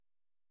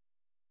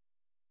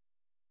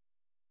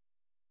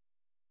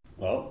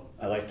Well,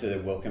 I'd like to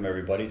welcome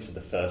everybody to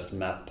the first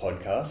MAP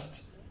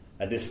podcast.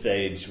 At this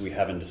stage, we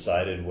haven't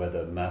decided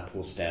whether MAP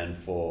will stand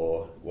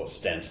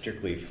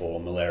strictly for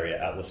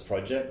Malaria Atlas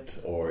Project,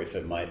 or if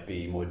it might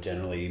be more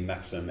generally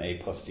Maximum A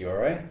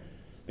Posteriori,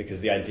 because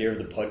the idea of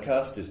the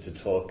podcast is to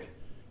talk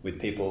with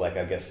people like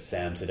our guest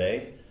Sam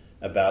today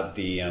about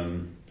the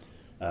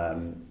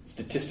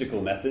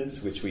statistical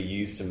methods which we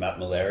use to map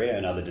malaria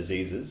and other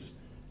diseases.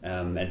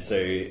 And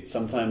so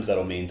sometimes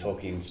that'll mean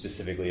talking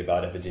specifically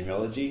about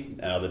epidemiology,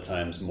 and other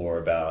times more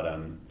about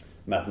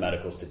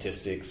mathematical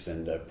statistics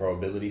and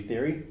probability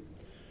theory.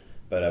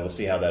 But we'll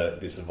see how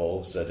this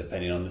evolves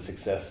depending on the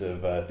success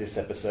of this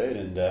episode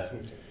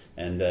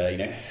and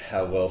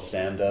how well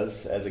Sam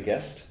does as a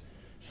guest.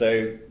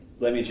 So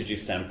let me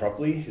introduce Sam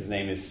properly. His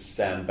name is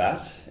Sam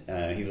Bhatt.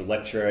 He's a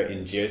lecturer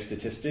in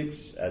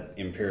geostatistics at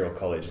Imperial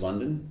College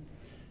London.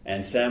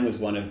 And Sam was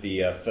one of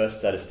the first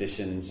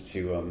statisticians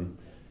to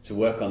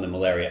work on the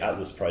Malaria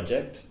Atlas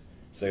project.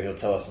 So he'll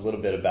tell us a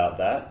little bit about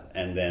that,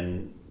 and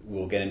then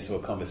we'll get into a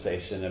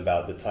conversation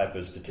about the type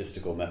of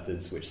statistical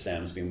methods which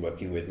Sam's been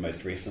working with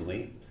most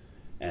recently,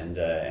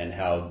 and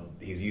how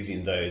he's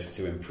using those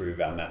to improve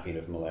our mapping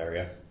of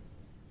malaria.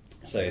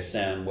 So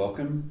Sam,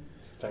 welcome.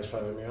 Thanks for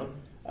having me on.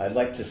 I'd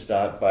like to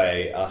start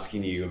by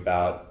asking you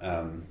about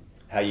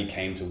how you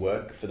came to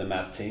work for the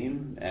MAP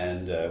team,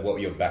 and what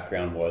your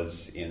background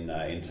was in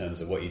terms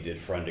of what you did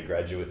for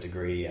undergraduate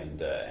degree and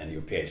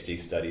your PhD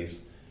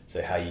studies.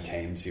 So how you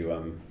came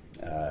to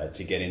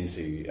get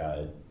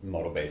into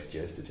model-based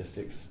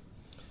geostatistics.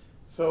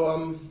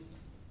 So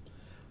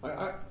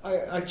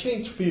I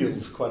change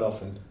fields quite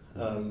often,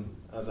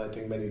 as I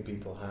think many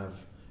people have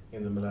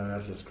in the Malaria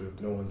Atlas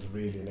group. No one's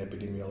really an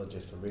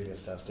epidemiologist or really a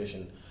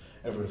statistician.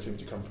 Everyone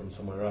seems to come from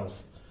somewhere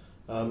else.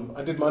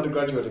 I did my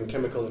undergraduate in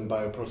chemical and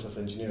bioprocess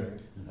engineering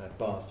at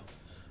Bhatt.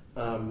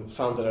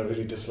 Found that I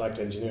really disliked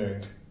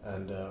engineering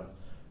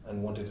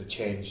and wanted to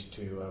change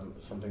to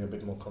something a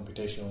bit more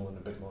computational and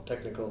a bit more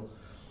technical.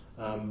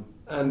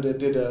 And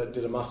did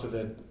a master's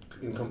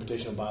in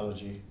computational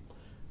biology.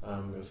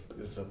 It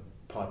was a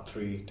part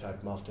 3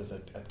 type master's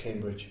at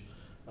Cambridge,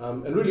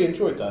 and really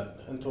enjoyed that.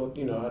 And thought,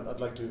 I'd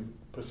like to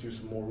pursue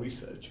some more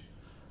research.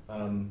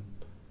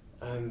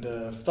 And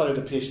started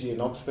a PhD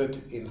in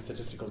Oxford in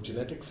statistical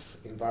genetics,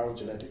 in viral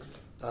genetics,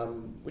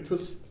 which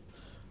was a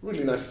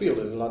really nice field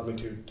and allowed me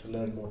to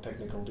learn more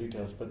technical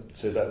details. But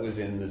so that was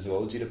in the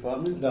zoology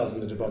department? That was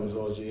in the Department of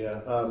Zoology, yeah,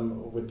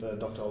 with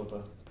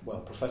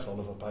Professor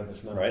Oliver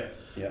Pybus now. Right,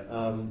 yeah.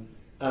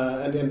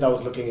 And then that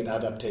was looking at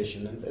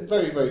adaptation and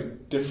very, very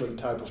different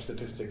type of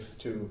statistics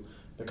to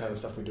the kind of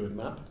stuff we do in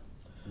MAP.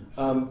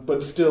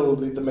 But still,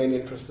 the main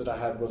interest that I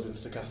had was in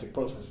stochastic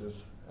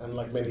processes. And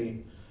like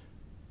many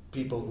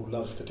people who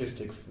love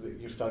statistics,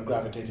 you start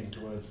gravitating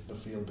towards the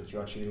field that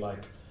you actually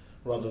like,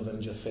 rather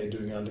than just, say,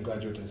 doing an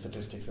undergraduate in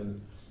statistics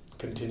and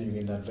continuing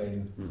in that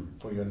vein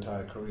for your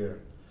entire career.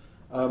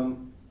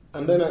 And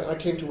then I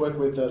came to work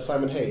with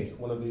Simon Hay,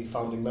 one of the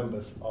founding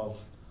members of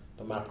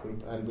the MAP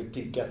group, and with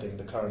Pete Getting,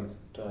 the current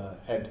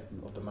head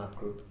of the MAP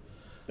group.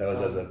 That was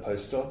as a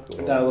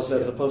postdoc? That was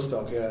as a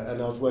postdoc, yeah, and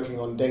I was working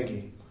on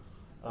dengue.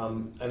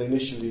 And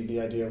initially the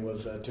idea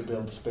was to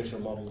build spatial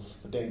models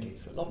for dengue,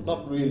 so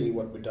not really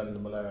what we've done in the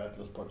Malaria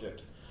Atlas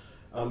project,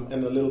 and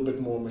a little bit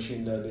more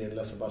machine learning and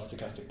less about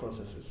stochastic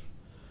processes.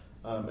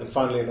 And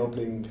finally an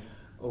opening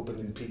opened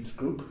in Pete's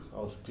group.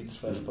 I was Pete's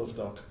first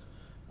postdoc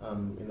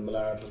in the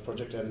Malaria Atlas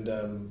project,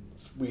 and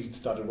we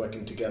started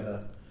working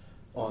together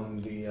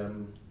on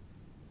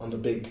the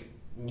big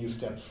new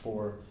steps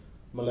for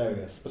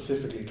malaria,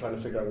 specifically trying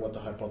to figure out what the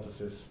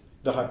hypothesis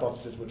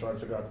we're trying to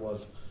figure out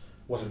was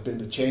what has been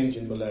the change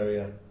in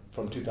malaria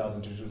from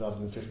 2000 to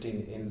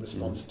 2015 in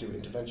response to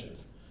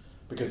interventions.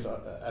 Because,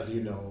 as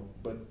you know,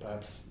 but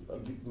perhaps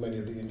many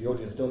of in the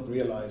audience don't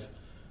realize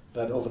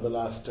that over the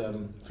last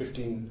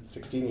 15,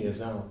 16 years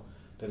now,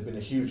 there's been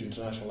a huge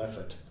international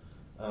effort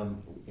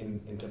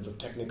in terms of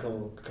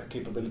technical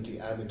capability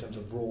and in terms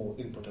of raw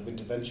input of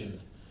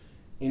interventions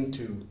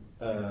into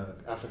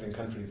African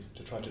countries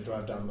to try to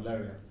drive down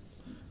malaria.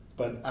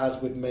 But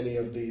as with many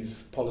of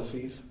these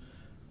policies,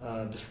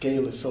 the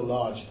scale is so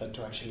large that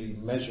to actually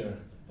measure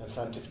and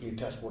scientifically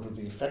test what was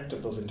the effect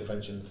of those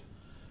interventions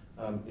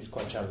is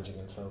quite challenging.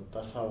 And so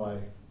that's how I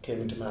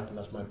came into MAP, and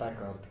that's my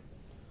background.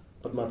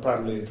 But my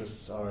primary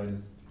interests are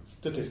in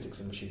statistics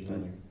and machine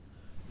learning,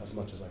 as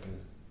much as I can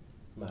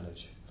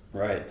manage.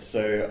 Right,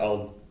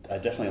 so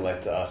I'd definitely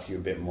like to ask you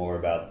a bit more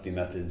about the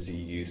methods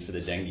you used for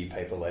the dengue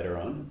paper later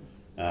on.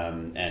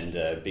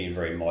 And being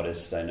very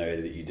modest, I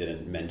know that you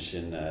didn't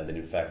mention that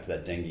in fact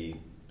that dengue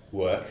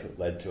work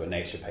led to a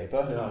Nature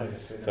paper,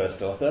 Yes.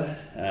 First author,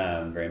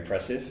 very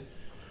impressive.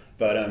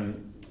 But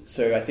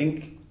so I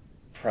think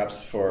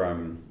perhaps for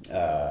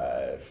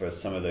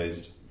some of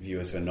those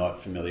viewers who are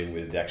not familiar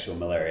with the actual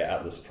Malaria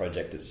Atlas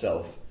project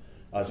itself,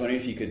 I was wondering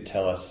if you could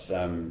tell us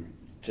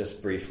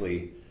just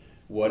briefly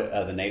what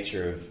is the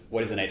nature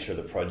of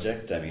the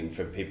project. I mean,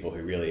 for people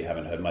who really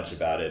haven't heard much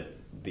about it,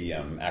 the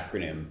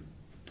acronym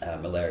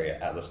Malaria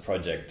Atlas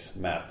Project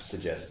map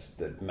suggests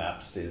that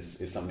maps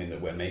is something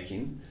that we're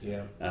making.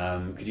 Yeah.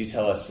 Could you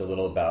tell us a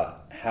little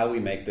about how we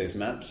make those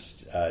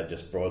maps,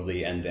 just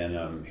broadly, and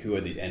then who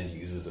are the end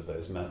users of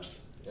those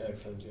maps? Yeah,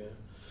 excellent, yeah.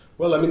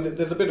 Well, I mean,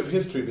 there's a bit of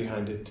history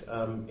behind it.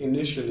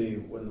 Initially,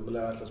 when the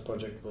Malaria Atlas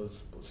Project was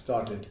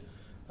started,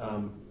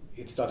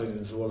 it started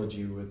in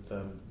zoology with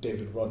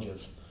David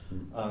Rogers,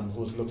 who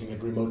was looking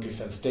at remotely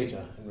sensed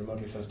data. And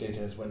remotely sensed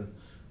data is when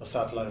a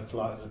satellite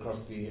flies across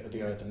the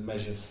Earth and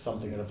measures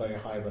something at a very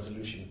high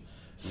resolution,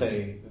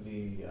 say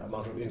the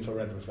amount of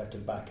infrared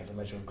reflected back as a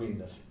measure of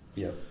greenness.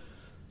 Yeah.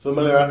 So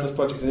the Malaria Atlas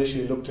Project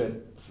initially looked at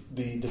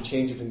the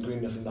changes in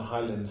greenness in the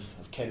highlands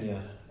of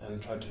Kenya and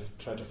tried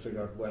to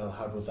figure out, well,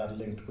 how was that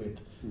linked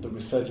with the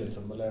resurgence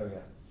of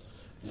malaria.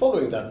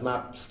 Following that,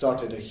 MAP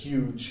started a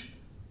huge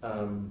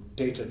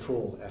data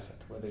trawl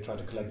effort where they tried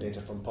to collect data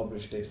from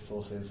published data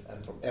sources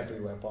and from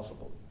everywhere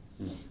possible.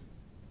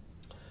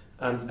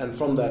 And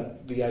from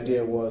that, the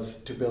idea was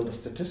to build a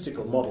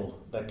statistical model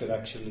that could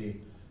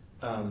actually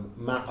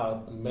map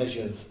out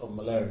measures of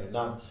malaria.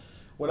 Now,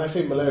 when I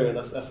say malaria,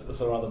 that's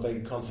a rather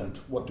vague concept.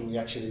 What do we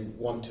actually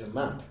want to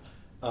map?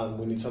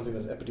 We need something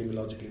that's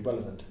epidemiologically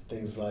relevant.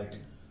 Things like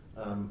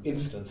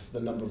incidence, the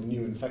number of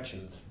new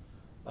infections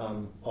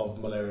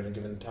of malaria at a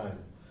given time,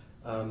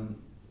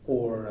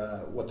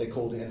 or what they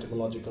call the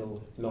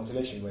entomological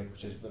inoculation rate,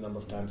 which is the number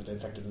of times an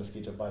infected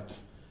mosquito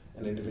bites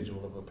an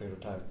individual over a period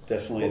of time.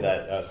 Definitely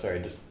sorry,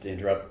 just to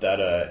interrupt, that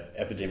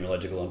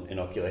epidemiological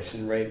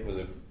inoculation rate was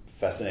a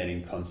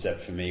fascinating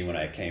concept for me when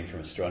I came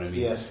from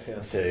astronomy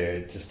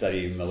to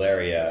study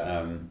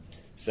malaria.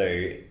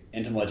 So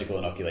entomological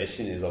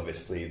inoculation is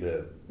obviously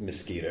the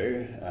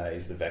mosquito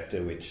is the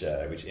vector which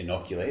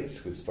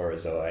inoculates with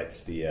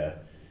sporozoites the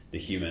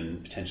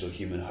potential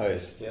human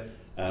host. Yeah.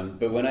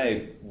 But when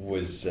I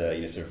was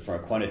sort of from a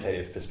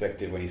quantitative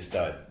perspective, when you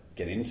start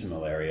getting into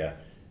malaria,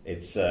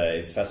 it's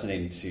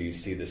fascinating to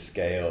see the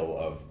scale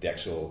of the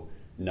actual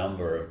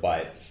number of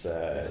bites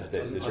that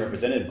is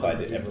represented by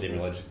the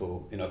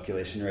epidemiological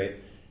inoculation rate.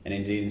 And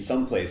indeed, in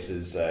some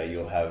places,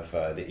 you'll have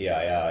the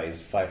EIR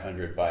is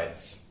 500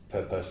 bites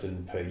per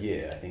person per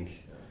year. I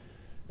think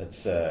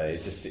that's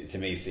it to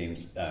me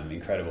seems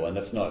incredible. And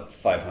that's not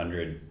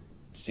 500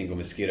 single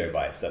mosquito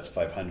bites. That's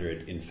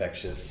 500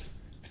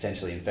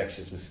 potentially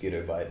infectious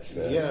mosquito bites.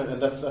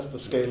 And that's the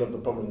scale of the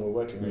problem we're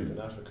working with in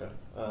Africa.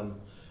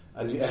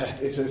 And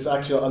it's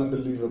actually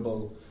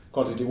unbelievable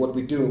quantity. What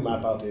we do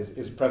map out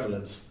is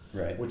prevalence,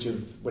 right? Which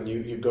is when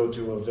you go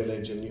to a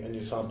village and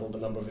you sample the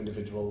number of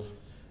individuals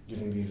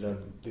using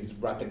these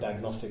rapid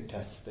diagnostic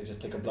tests. They just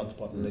take a blood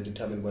spot and they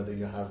determine whether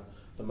you have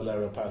the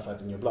malarial parasite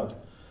in your blood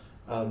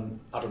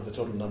out of the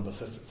total number.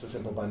 So it's a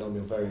simple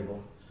binomial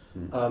variable.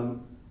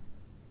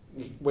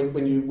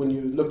 When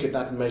you look at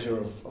that measure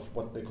of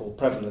what they call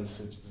prevalence,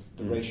 which is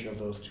the ratio of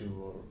those two,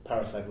 or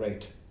parasite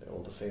rate, they're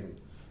all the same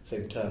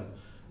term.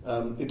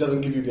 It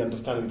doesn't give you the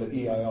understanding that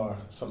EIR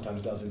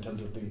sometimes does in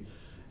terms of you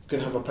can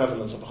have a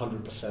prevalence of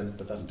 100%,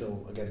 but that's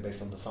still, again,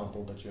 based on the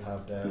sample that you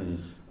have there.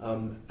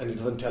 And it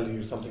doesn't tell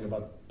you something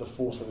about the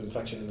force of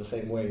infection in the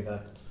same way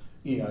that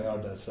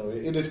EIR does. So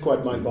it is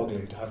quite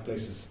mind-boggling to have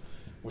places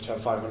which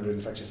have 500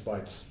 infectious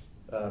bites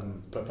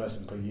per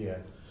person per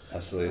year.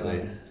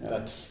 Absolutely.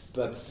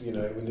 That's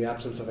in the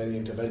absence of any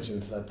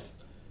interventions, that's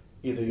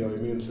either your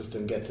immune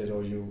system gets it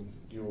or you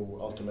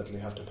ultimately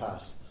have to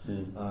pass,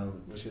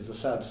 which is a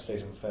sad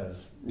state of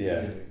affairs.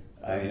 Yeah. Really.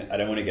 I mean, I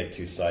don't want to get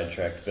too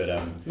sidetracked, but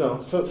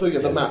no. So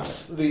the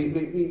maps.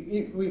 We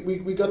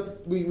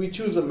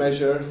choose a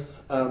measure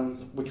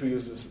which we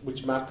use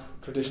which map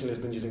traditionally has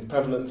been using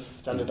prevalence,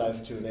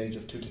 standardized to an age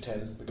of 2 to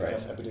 10 because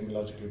that's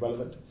epidemiologically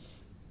relevant,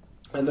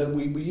 and then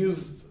we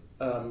use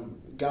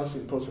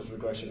Gaussian process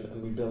regression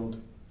and we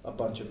build a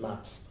bunch of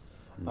maps,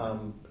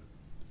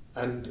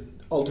 and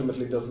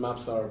ultimately those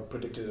maps are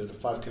predicted at a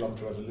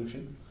 5-kilometer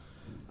resolution,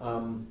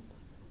 and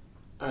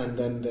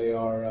then they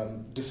are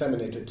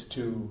disseminated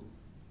to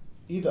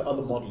either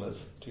other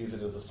modelers to use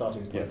it as a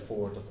starting point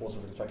for the force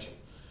of infection.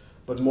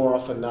 But more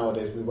often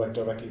nowadays we work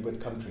directly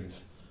with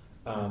countries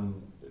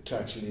to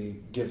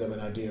actually give them an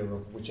idea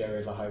of which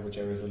areas are high, which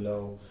areas are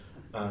low,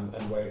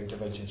 and where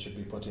intervention should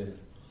be put in.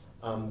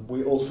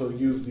 We also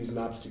use these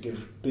maps to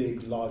give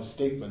big, large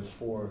statements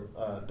for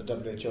the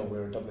WHO.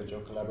 We're a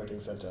WHO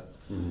collaborating center,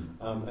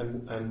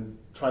 and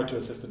try to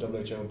assist the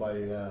WHO by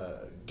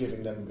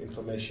giving them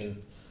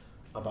information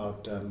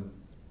about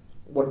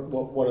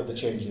what are the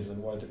changes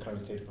and what is the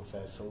current state of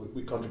affairs. So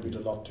we contribute a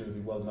lot to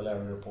the World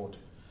Malaria Report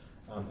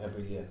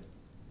every year.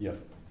 Yeah.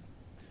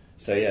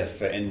 So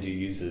for end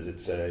users,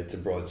 it's a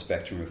broad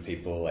spectrum of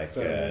people, like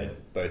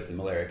both the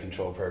malaria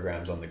control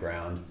programs on the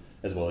ground,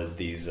 as well as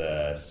these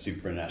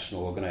supranational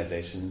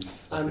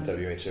organizations like the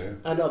WHO.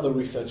 And other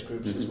research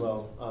groups as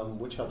well,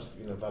 which helps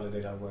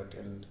validate our work.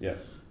 And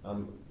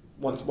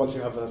once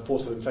you have a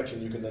force of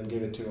infection, you can then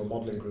give it to a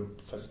modelling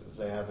group, such as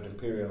they have at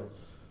Imperial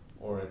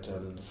or at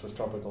the Swiss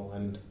Tropical,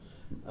 and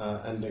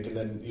they can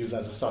then use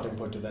that as a starting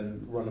point to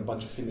then run a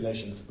bunch of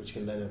simulations, which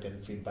can then again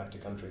feed back to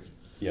countries.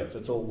 Yep. So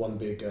it's all one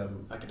big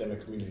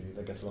academic community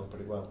that gets along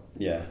pretty well.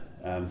 Yeah,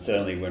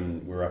 certainly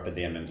when we were up at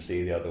the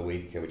MMC the other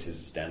week, which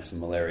stands for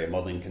Malaria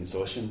Modelling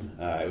Consortium,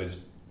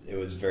 it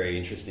was very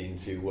interesting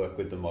to work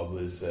with the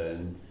modelers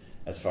and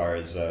as far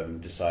as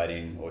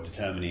deciding or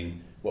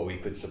determining what we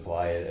could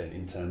supply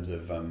in terms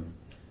of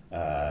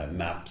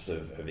maps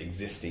of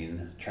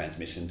existing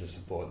transmission to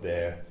support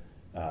their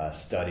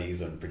studies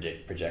and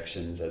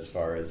projections as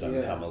far as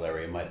how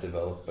malaria might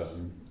develop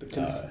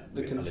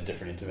under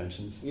different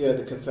interventions. Yeah,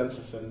 the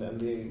consensus and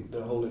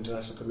the whole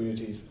international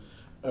community's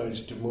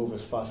urge to move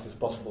as fast as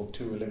possible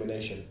to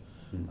elimination.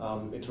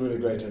 It's really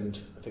great, and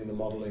I think the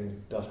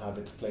modelling does have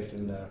its place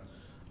in there,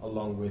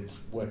 along with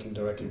working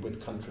directly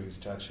with countries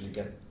to actually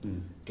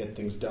get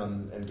things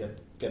done and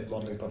get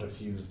modelling products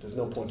used. There's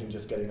no point in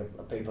just getting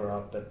a paper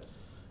out that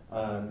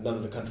none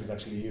of the countries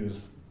actually use,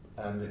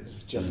 and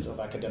it's just of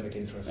academic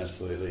interest.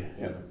 Absolutely,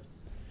 yeah.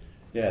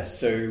 Yeah,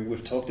 so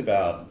we've talked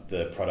about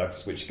the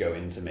products which go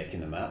into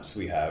making the maps.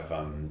 We have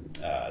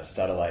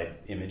satellite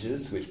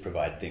images, which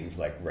provide things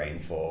like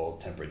rainfall,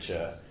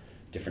 temperature,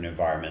 different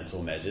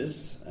environmental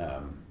measures,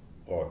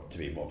 or to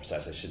be more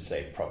precise, I should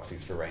say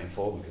proxies for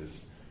rainfall,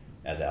 because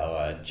as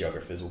our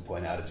geographers will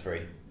point out, it's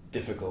very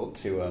difficult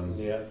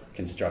to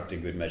construct a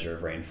good measure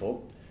of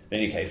rainfall. In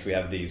any case, we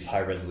have these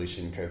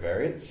high-resolution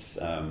covariates,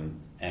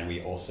 and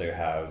we also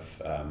have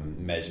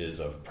measures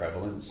of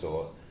prevalence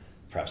or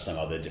perhaps some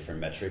other different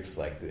metrics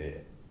like the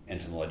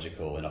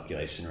entomological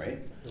inoculation rate.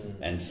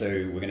 And so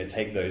we're going to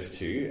take those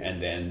two,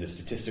 and then the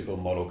statistical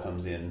model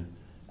comes in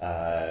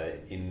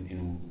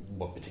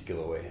what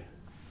particular way?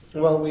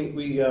 Well,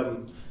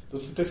 the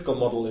statistical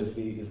model is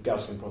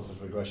Gaussian process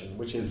regression,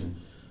 which is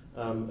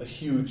a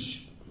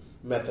huge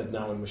method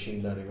now in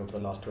machine learning over the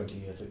last 20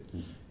 years.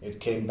 It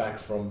came back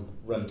from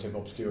relative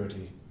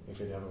obscurity,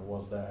 if it ever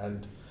was there,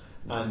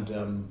 and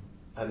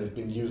it's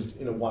been used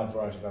in a wide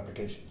variety of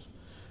applications.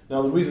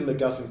 Now, the reason that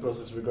Gaussian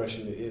process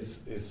regression is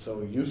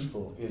so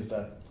useful is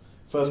that,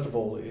 first of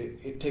all,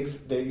 it takes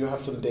you have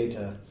some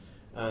data,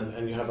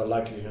 and you have a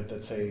likelihood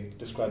that, say,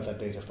 describes that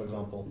data. For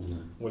example,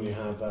 when you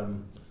have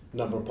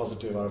number of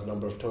positive out of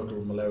number of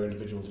total malaria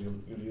individuals,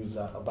 you'll use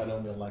a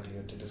binomial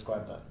likelihood to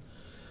describe that.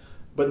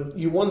 But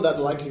you want that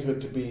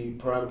likelihood to be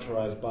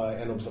parameterized by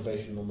an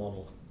observational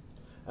model.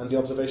 And the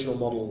observational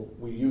model,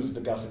 we use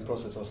the Gaussian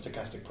process or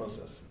stochastic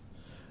process.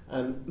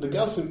 And the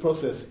Gaussian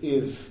process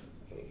is,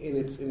 in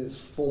its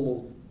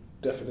formal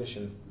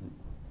definition,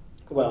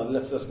 well,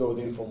 let's just go with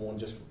the informal one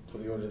just for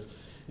the audience.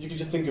 You can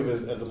just think of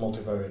it as a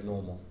multivariate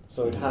normal.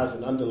 So it has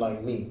an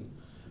underlying mean,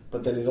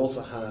 but then it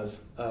also has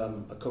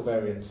a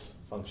covariance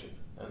function.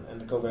 And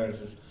the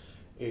covariance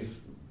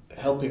is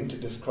helping to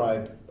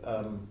describe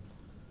a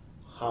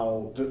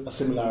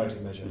similarity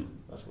measure.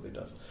 That's what it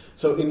does.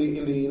 So in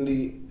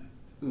the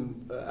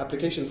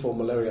application for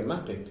malaria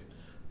mapping,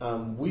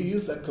 we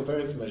use that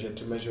covariance measure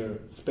to measure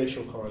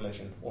spatial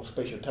correlation or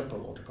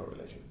spatio-temporal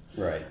autocorrelation.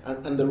 Right.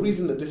 And the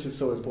reason that this is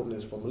so important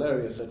is for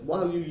malaria is that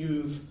while you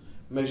use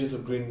measures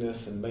of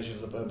greenness and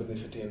measures of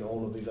urbanicity and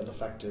all of these other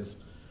factors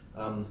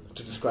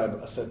to describe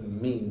a certain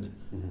mean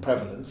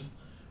prevalence,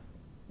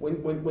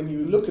 when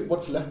you look at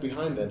what's left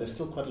behind there, there's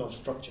still quite a lot of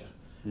structure.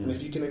 And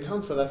if you can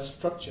account for that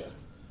structure,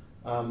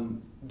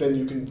 then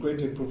you can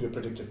greatly improve your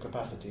predictive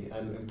capacity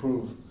and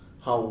improve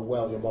how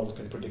well your models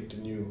can predict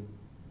new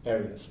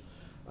areas.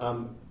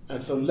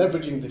 And so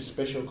leveraging this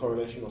spatial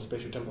correlation or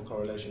spatio-temporal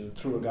correlation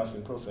through a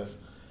Gaussian process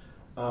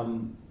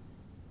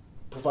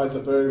provides a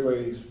very,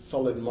 very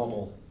solid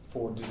model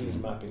for disease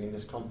mapping in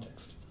this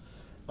context.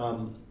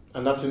 And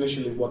that's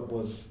initially what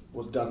was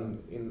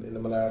done in the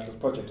Malaria Atlas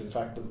project. In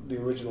fact, the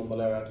original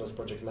Malaria Atlas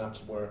project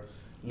maps were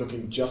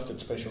looking just at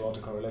spatial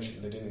autocorrelation.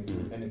 They didn't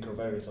include any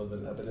covariates other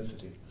than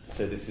urbanicity.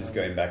 So this is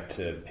going back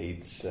to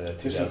Pete's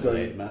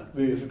 2008 map?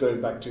 This is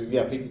going back to,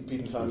 Pete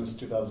and Simon's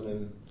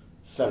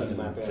 2007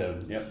 map.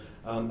 Yeah.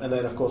 And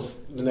then, of course,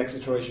 the next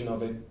iteration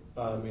of it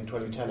in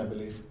 2010, I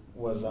believe,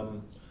 was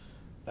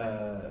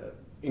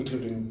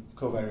including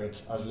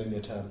covariates as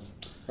linear terms.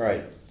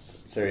 Right.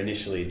 So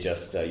initially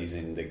just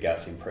using the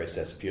Gaussian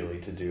process purely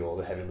to do all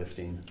the heavy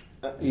lifting,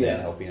 and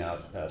then helping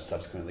out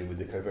subsequently with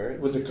the covariates?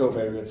 With the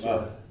covariates,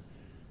 yeah.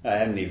 I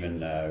hadn't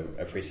even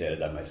appreciated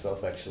that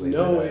myself, actually.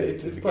 No,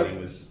 the beginning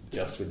was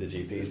just with the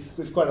GPs.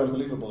 It's quite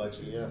unbelievable,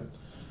 actually, yeah.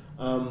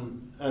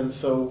 And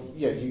so,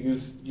 you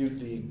use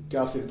the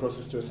Gaussian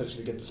process to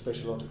essentially get the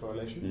spatial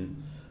autocorrelation.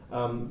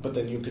 But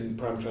then you can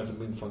parameterize a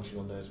mean function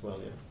on there as well,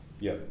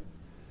 yeah. Yep.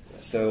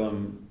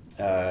 So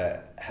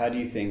how do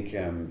you think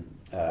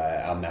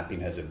our mapping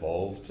has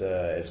evolved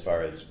as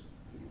far as,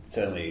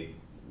 certainly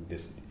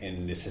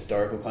in this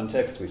historical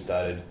context, we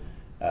started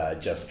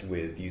just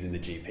with using the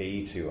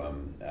GP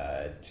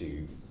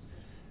to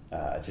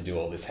do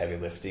all this heavy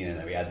lifting, and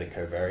then we add the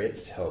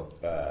covariates to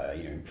help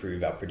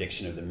improve our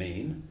prediction of the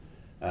mean.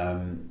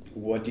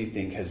 What do you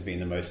think has been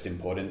the most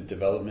important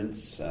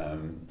developments?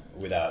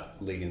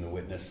 Without leading the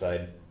witness,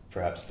 I'd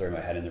perhaps throw my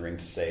hat in the ring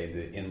to say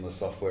the INLA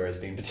software has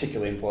been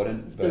particularly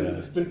important.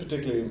 It's been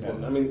particularly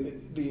important. Yeah. I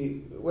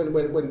mean,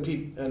 when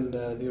Pete and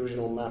the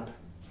original map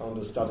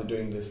founders started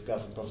doing this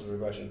Gaussian process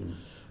regression,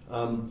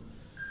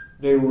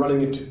 they were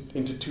running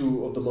into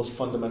two of the most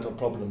fundamental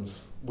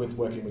problems with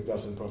working with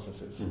Gaussian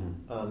processes.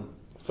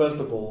 First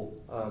of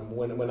all,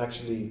 when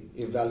actually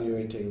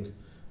evaluating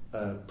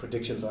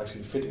predictions are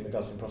actually fitting the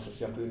Gaussian process,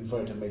 you have to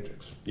invert a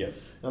matrix.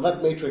 Now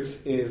that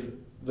matrix is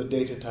the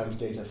data times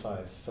data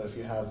size. So if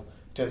you have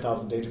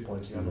 10,000 data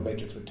points, you have a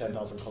matrix with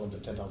 10,000 columns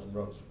and 10,000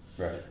 rows.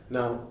 Right.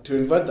 Now, to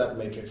invert that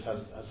matrix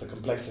has the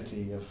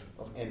complexity of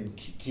n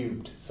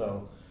cubed.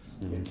 So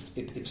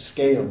it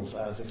scales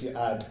as if you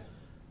add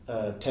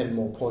 10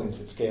 more points,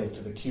 it scales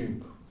to the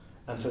cube.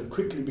 And so it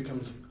quickly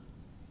becomes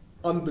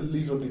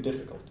unbelievably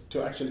difficult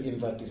to actually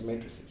invert these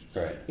matrices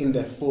in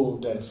their full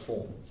dense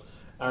form.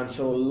 And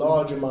so a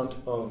large amount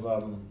of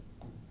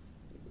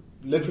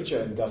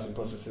literature in Gaussian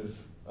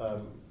processes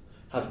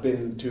has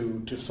been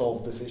to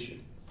solve this issue.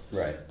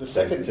 Right. The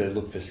second, to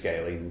look for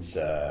scalings,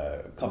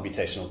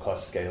 computational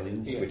cost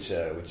scalings, which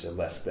are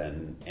less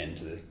than n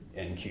to the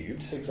n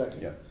cubed.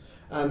 Exactly. Yeah.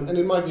 And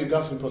in my view,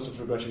 Gaussian process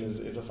regression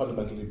is a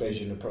fundamentally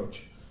Bayesian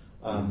approach.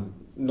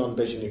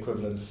 Non-Bayesian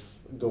equivalents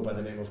go by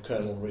the name of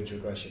kernel ridge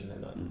regression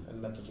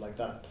and methods like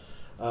that.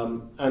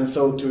 And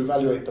so to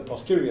evaluate the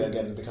posterior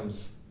again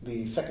becomes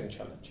the second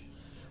challenge,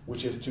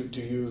 which is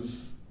to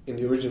use, in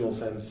the original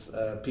sense,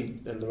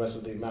 Pete and the rest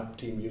of the map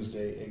team used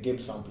a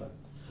Gibbs sampler,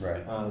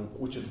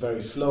 which is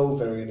very slow,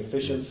 very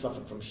inefficient,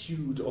 suffered from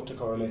huge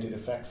autocorrelated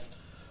effects,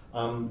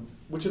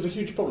 which is a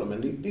huge problem.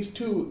 And these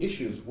two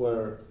issues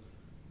were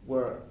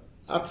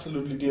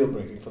absolutely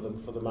deal-breaking for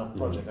the map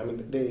project. I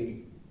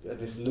mean,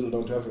 this is little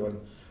known to everyone.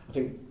 I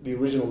think the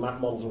original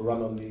map models were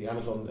run on the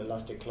Amazon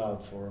Elastic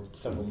Cloud for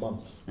several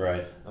months,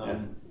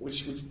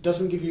 which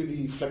doesn't give you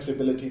the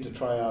flexibility to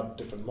try out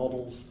different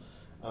models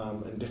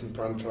and different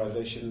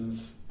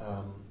parameterizations,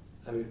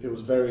 and it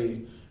was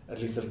very,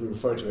 at least as we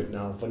refer to it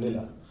now,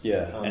 vanilla.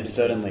 And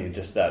certainly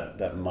just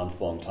that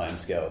month-long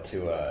timescale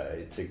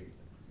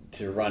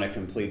to run a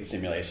complete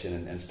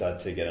simulation and start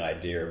to get an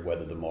idea of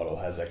whether the model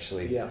has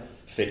actually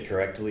fit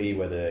correctly,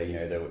 whether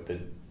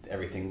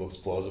everything looks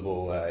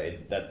plausible.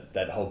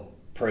 That whole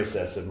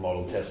process of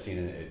model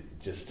testing,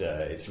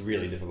 it's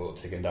really difficult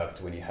to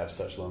conduct when you have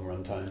such long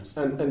run times.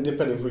 And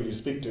depending who you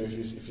speak to,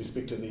 if you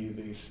speak to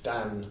the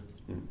Stan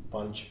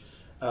bunch,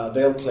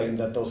 they'll claim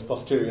that those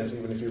posteriors,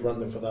 even if you run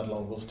them for that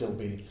long, will still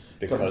be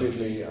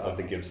because of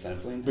the Gibbs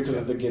sampling. Because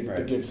of the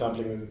Gibbs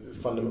sampling,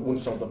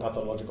 won't solve the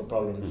pathological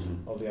problems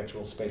of the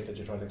actual space that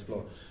you're trying to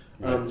explore.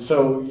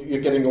 So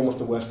you're getting almost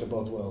the worst of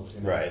both worlds.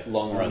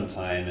 Long run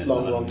time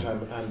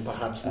and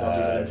perhaps not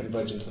even a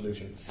convergent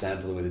solution.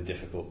 Sample with a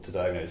difficult to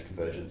diagnose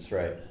convergence,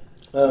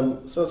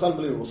 So it's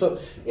unbelievable. So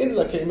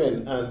INLA came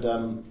in,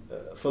 and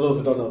for those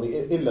who don't know, the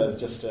INLA is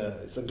just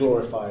it's a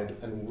glorified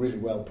and really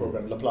well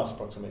programmed Laplace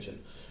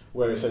approximation,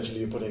 where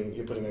essentially you're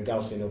putting a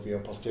Gaussian over your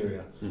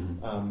posterior,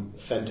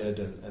 centered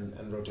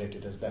and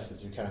rotated as best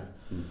as you can.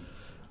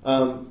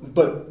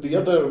 But the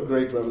other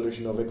great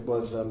revolution of it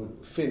was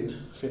Finn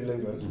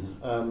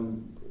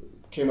Lindgren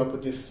came up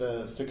with this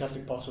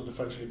stochastic partial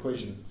differential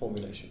equation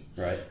formulation.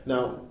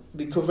 Now,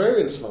 the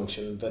covariance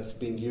function that's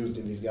being used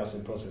in these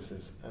Gaussian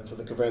processes, and so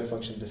the covariance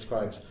function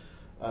describes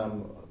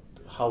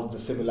how the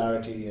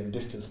similarity and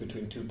distance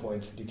between 2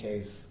 points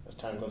decays as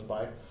time goes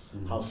by,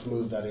 how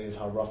smooth that is,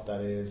 how rough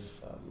that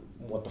is,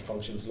 what the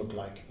functions look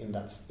like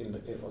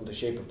on the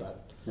shape of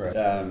that.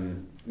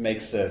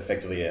 Makes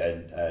effectively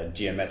a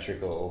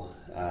geometrical.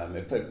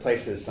 It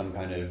places some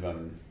kind of,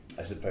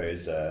 I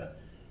suppose,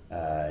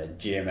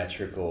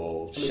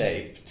 geometrical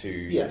shape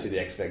to the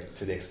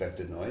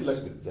expected noise.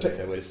 Is that a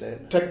fair way to say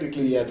it?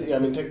 Technically, yeah. I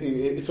mean,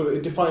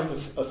 it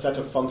defines a set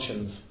of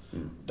functions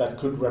that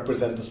could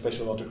represent the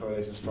spatial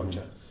autocorrelated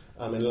structure.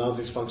 It allows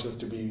these functions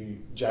to be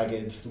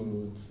jagged,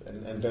 smooth,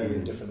 and vary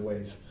in different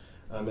ways.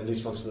 And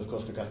these functions, of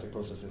course, stochastic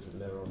processes in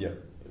their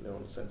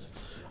own sense.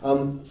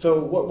 So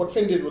what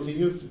Finn did was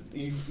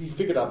he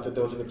figured out that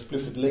there was an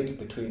explicit link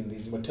between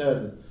these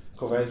Matern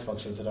covariance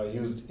functions that are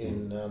used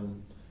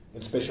in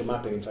spatial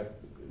mapping. In fact,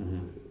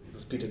 it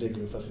was Peter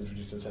Diggle who first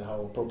introduced and said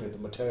how appropriate the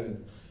Matern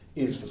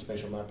is for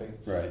spatial mapping.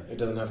 It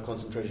doesn't have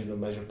concentration of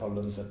measure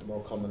problems that the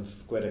more common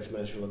squared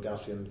exponential or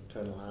Gaussian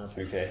kernel have.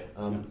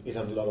 It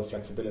has a lot of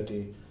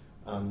flexibility.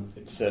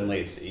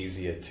 It's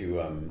easier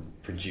to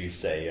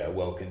produce a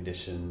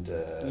well-conditioned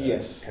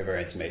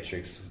covariance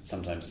matrix.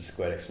 Sometimes the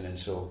squared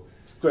exponential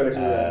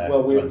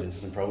runs into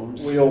some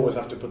problems. We always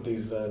have to put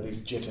these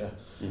jitter,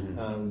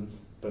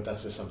 but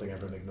that's just something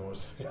everyone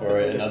ignores. Or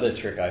another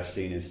trick I've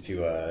seen is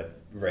to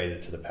raise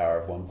it to the power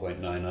of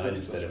 1.99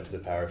 instead of to the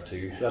power of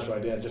 2. That's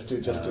right. Yeah, just to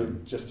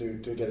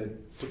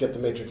get the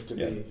matrix to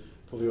be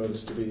for the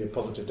audience to be a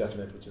positive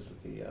definite, which is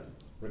the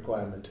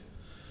requirement.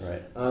 For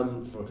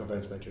a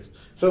covariance matrix.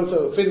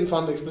 So Finn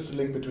found the explicit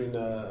link between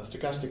a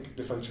stochastic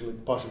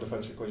partial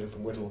differential equation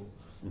from Whittle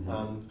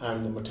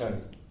and the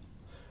Matern,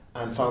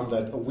 and found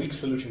that a weak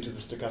solution to the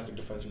stochastic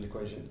differential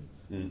equation,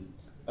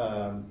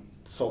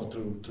 solved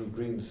through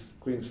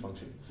Green's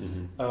function,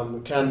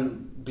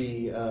 can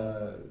be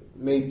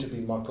made to be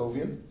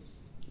Markovian.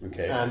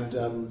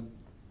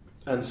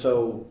 And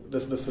so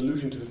the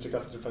solution to the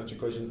stochastic differential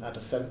equation at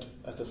a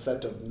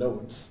set of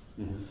nodes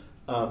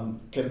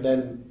can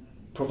then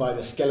provide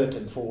a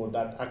skeleton for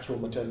that actual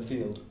maternal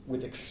field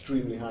with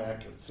extremely high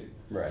accuracy.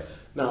 Right.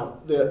 Now,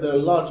 there are a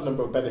large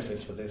number of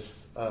benefits for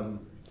this.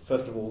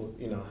 First of all,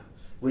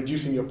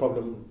 reducing your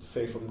problem,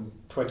 say, from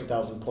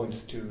 20,000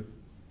 points to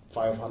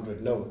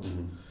 500 nodes,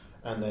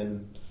 and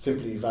then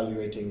simply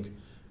evaluating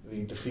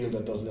the field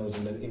at those nodes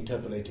and then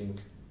interpolating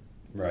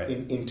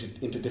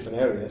into different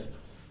areas,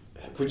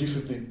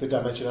 reduces the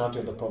dimensionality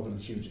of the problem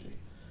hugely.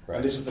 Right.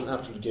 And this is an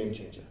absolute game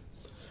changer.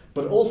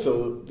 But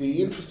also,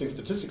 the interesting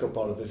statistical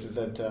part of this is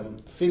that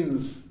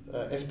Finn's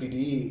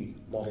SPDE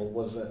model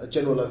was a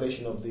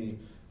generalization of the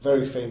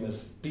very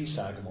famous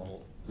BSAG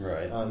model,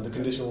 right? The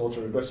conditional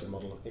autoregression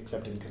model,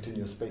 except in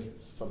continuous spaces,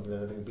 something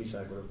that I think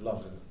BSAG would have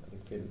loved, and I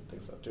think Finn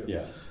thinks so too.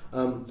 Yeah.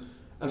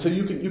 And so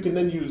you can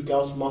then use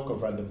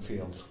Gauss-Markov random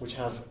fields, which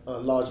have a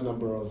large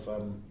number of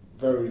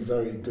very,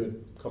 very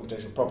good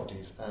computational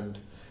properties, and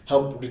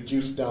help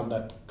reduce down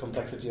that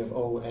complexity of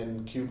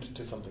O(n) cubed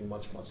to something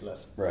much, much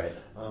less. Right.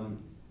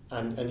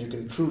 And you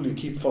can truly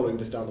keep following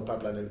this down the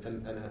pipeline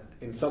and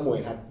in some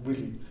way have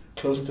really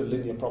close to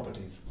linear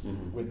properties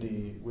with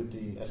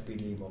the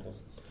SPDE model.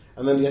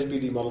 And then the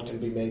SPDE model can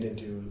be made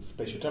into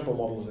spatiotemporal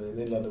models, and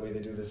in INLA the way they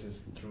do this is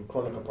through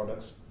Kronecker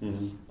products.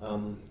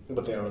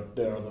 But there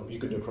are you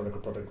can do a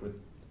Kronecker product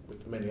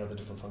with many other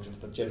different functions,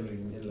 but generally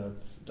in INLA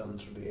it's done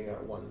through the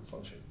AR1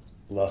 function.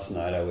 Last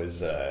night I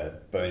was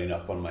boning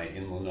up on my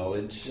INLA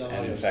knowledge,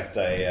 and in fact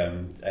I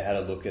had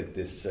a look at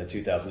this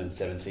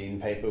 2017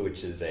 paper,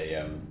 which is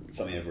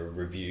something of a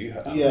review.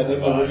 The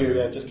review.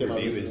 Yeah, just came out.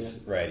 Review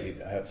is right.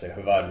 So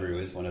Havad Rue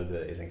is one of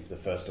the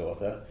first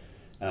author,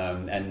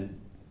 and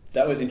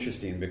that was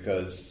interesting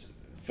because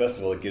first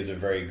of all it gives a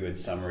very good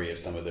summary of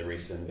some of the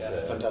recent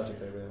fantastic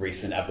paper,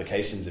 recent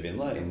applications of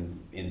INLA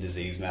in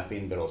disease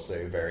mapping, but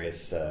also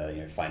various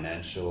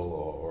financial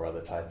or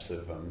other types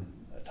of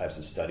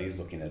studies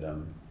looking at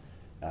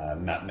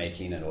map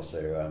making and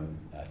also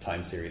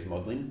time series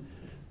modeling.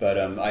 But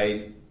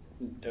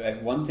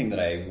one thing that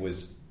I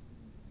was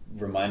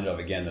reminded of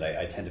again that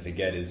I tend to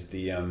forget is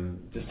the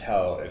just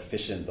how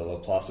efficient the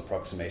Laplace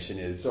approximation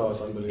is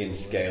in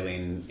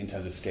scaling, in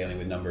terms of scaling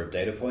with number of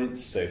data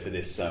points. So for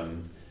this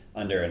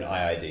under an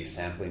IID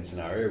sampling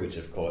scenario, which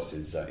of course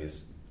is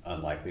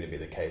unlikely to be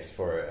the case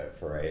for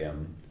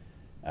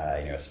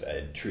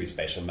a true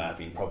spatial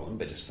mapping problem,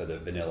 but just for the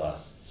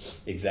vanilla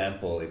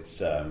example, it's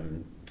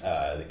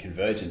the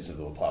convergence of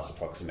the Laplace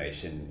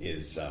approximation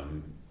is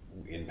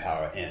in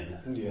power n,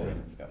 or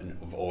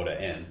of order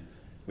n,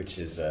 which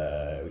is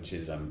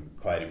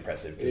quite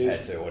impressive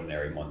compared to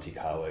ordinary Monte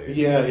Carlo. It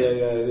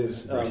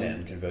is root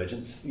n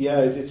convergence. Yeah,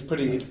 it's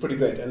pretty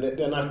great, and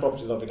there are nice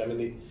properties of it. I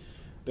mean,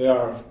 there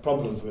are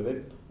problems with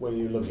it when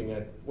you're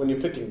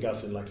fitting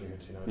Gaussian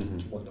likelihoods.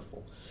 It's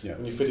wonderful. Yeah.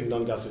 When you're fitting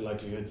non-Gaussian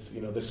likelihoods,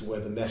 this is where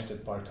the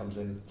nested part comes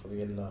in for the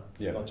INLA.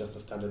 It's not just the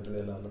standard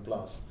vanilla and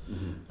Laplace.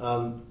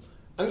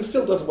 And it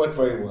still does work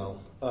very well,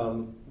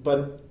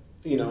 but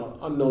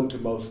unknown to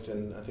most,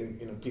 and I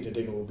think Peter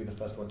Diggle will be the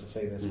first one to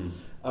say this.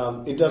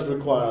 It does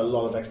require a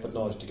lot of expert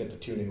knowledge to get the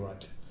tuning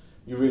right.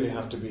 You really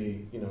have to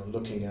be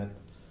looking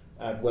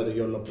at whether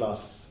your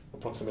Laplace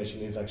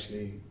approximation is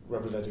actually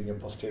representing your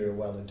posterior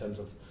well in terms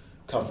of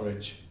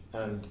coverage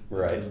and in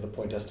terms of the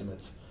point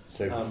estimates.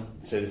 So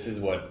this is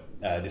what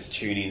this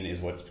tuning is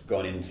what's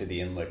gone into the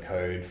INLA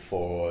code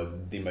for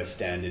the most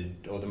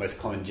standard or the most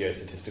common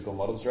geostatistical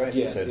models, right?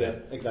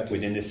 Exactly.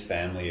 Within this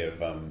family of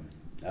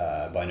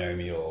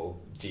binomial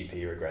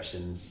GP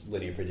regressions,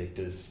 linear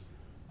predictors,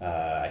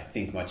 I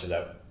think much of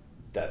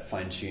that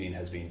fine tuning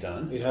has been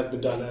done. It has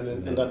been done,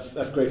 and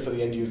that's great for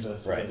the end user,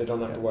 so they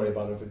don't have to worry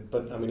about it.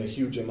 But I mean, a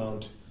huge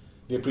amount.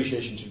 The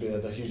appreciation should be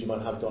that a huge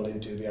amount has gone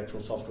into the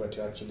actual software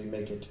to actually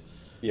make it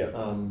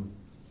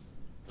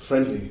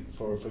friendly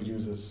for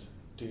users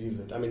to use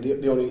it. I mean,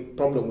 the only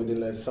problem with it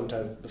is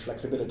sometimes the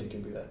flexibility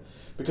can be there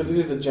because it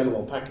is a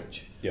general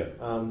package.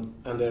 And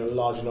there are a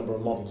large number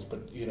of models,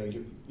 but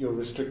you're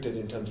restricted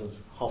in terms of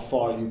how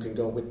far you can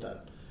go with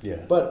that.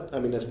 But I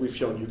mean, as we've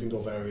shown, you can go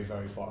very,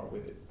 very far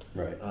with it.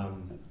 Right.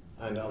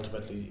 And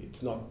ultimately,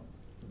 it's not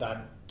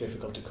that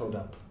difficult to code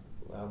up.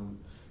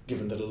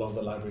 Given that a lot of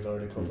the libraries are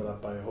already covered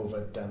up by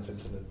Hoved, Dan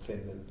Simpson, and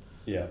Finn,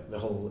 and the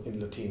whole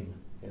INLA team.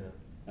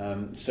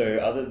 So,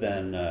 other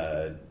than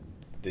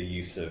the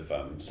use of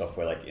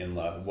software like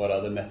INLA, what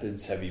other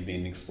methods have you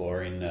been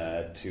exploring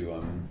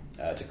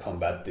to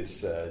combat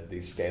these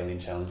scaling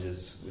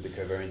challenges with the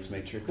covariance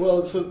matrix?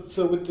 Well,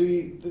 so with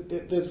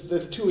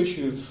there's two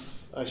issues.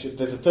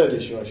 There's a third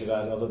issue I should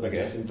add, other than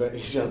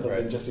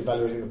just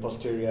evaluating the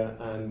posterior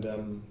and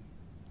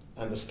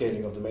the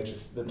scaling of the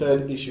matrix. The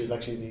third issue is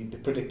actually the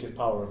predictive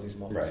power of these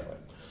models. Right.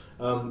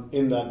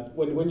 In that,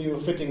 when you're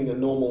fitting a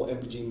normal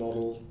MBG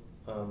model,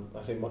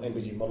 I say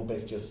MBG,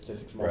 model-based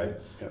geostatistics model,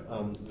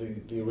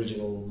 the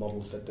original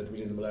models that we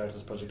did in the malaria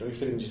project, or you're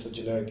fitting just a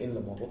generic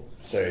INLA model.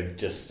 So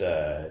just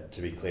to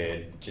be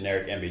clear,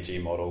 generic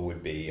MBG model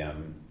would be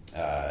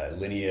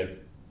linear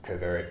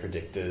covariate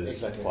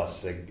predictors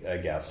plus a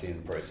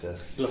Gaussian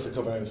process plus the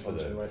covariance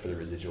function, for the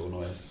residual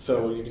noise.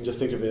 So you can just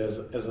think of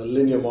it as a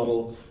linear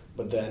model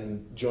but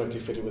then jointly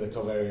fitted with a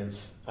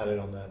covariance added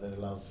on there that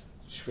allows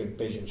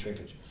Bayesian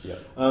shrinkage. Yeah.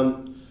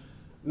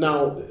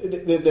 Now,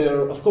 there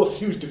are, of course,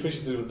 huge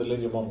deficiencies with the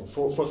linear model.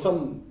 For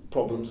some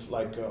problems,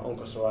 like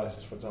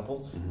onchocerciasis, for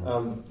example,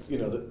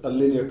 a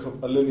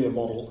linear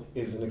model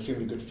is an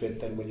extremely good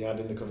fit. Then when you add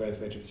in the covariance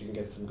matrix, you can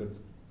get some good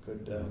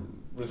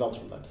results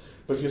from that.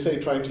 But if you're, say,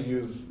 trying to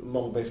use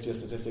model-based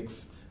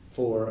geostatistics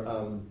for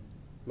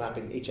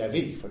mapping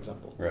HIV, for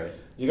example, right,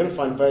 you're going to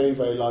find very,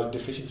 very large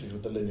deficiencies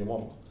with the linear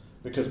model.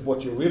 Because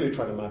what you're really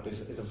trying to map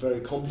is a very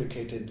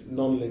complicated,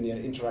 non-linear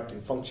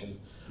interacting function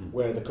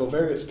where the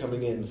covariates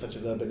coming in, such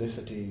as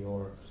urbanicity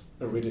or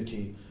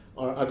aridity,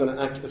 are going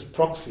to act as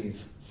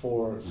proxies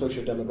for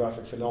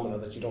socio-demographic phenomena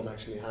that you don't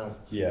actually have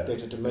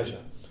data to measure.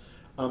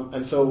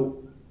 And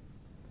so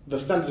the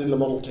standard linear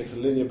model takes a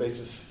linear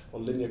basis or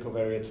linear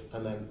covariates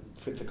and then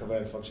fits a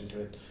covariance function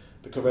to it.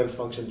 The covariance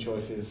function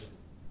choice is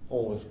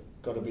always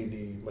got to be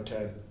the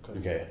matern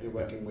because you're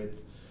working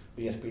with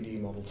the SPD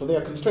model. So there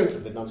are constraints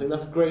with it. Now I'm saying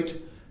that's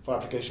great for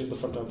application, but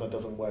sometimes that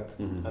doesn't work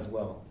as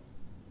well.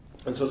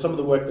 And so some of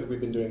the work that we've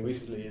been doing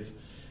recently is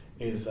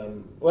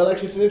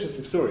actually it's an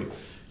interesting story.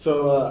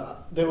 So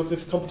there was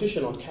this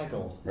competition on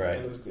Kaggle. Right.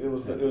 And it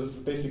was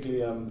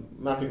basically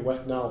mapping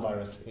West Nile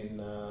virus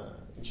in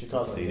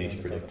Chicago. So you need to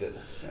predict it.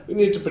 Yeah. We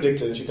needed to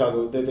predict it in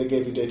Chicago. They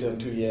gave you data in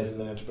 2 years and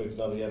then had to predict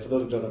another year. For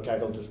those who don't know,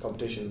 Kaggle is this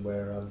competition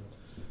where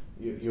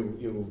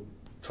you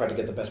try to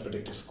get the best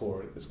predictive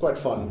score. It's quite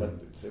fun, but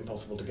it's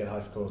impossible to get high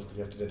scores because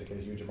you have to dedicate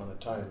a huge amount of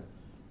time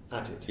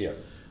at it. Yeah.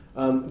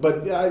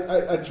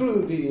 I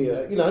threw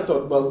the, I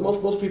thought, well,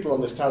 most people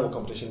on this Kaggle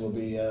competition will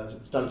be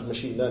standard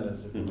machine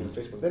learners that do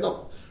Facebook. They're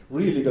not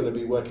really going to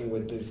be working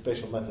with the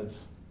spatial methods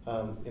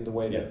in the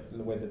way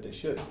that they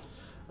should.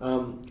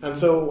 And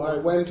so I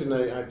went and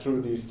I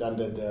threw the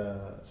standard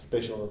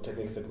spatial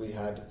techniques that we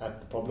had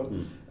at the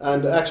problem,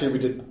 and actually we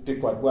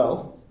did quite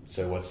well.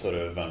 So what sort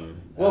of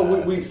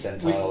we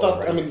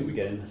stuck. I mean, did we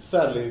get in?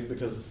 Sadly,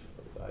 because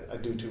I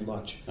do too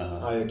much,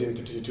 I didn't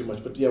continue too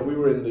much. But yeah, we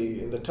were in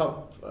the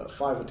top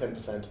 5 or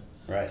 10%.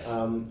 Right.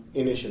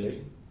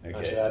 Initially, okay.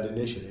 I should add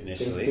initially.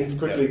 Things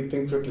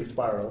quickly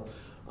spiral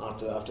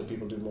after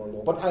people do more and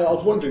more. But I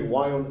was wondering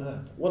what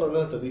on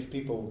earth are these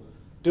people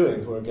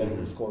doing who are getting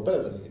the score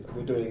better than me?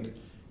 We're doing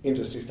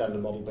industry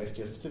standard model based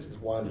geostatistics.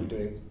 Why aren't we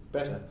doing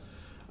better?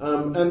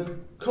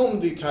 And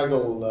combed the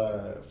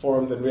Kaggle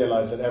forums and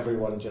realized that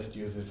everyone just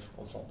uses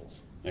ensembles.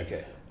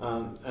 Okay.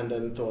 And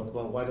then thought,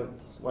 well, why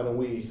don't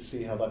we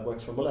see how that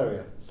works for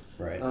malaria?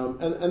 Right.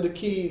 And the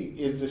key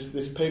is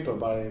this paper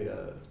by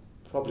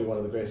probably one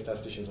of the greatest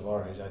statisticians of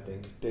our age, I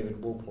think, David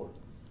Woolport,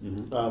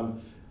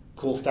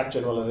 called Stat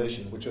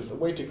Generalization, which was a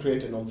way to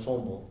create an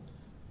ensemble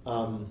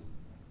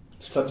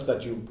such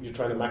that you're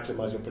trying to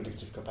maximize your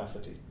predictive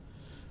capacity.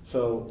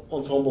 So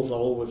ensembles are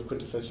always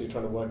quintessentially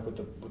trying to work with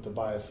the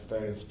bias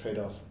variance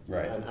trade-off,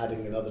 and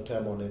adding another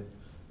term on it,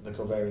 the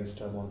covariance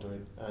term onto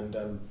it,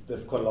 and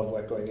there's quite a lot of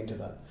work going into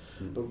that.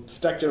 But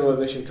stack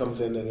generalization comes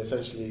in, and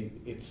essentially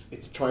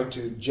it's trying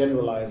to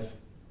generalize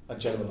a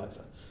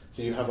generalizer.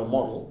 So you have a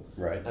model,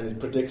 and it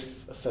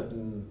predicts a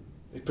certain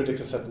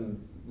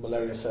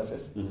malaria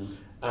surface,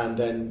 and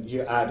then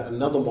you add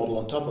another model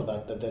on top of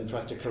that then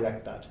tries to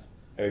correct that,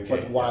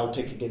 but while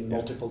taking in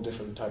multiple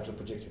different types of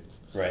predictions.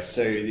 Right,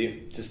 so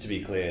just to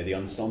be clear, the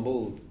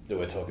ensemble that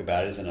we're talking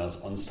about is an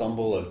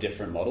ensemble of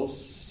different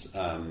models.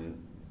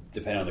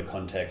 Depending on the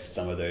context,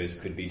 some of those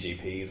could be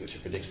GPs, which are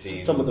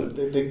predicting. Some of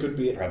them, they could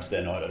be. Perhaps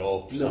they're not at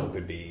all. No. Some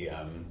could be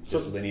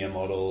just linear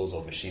models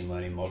or machine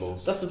learning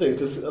models. That's the thing,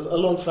 because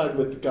alongside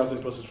with Gaussian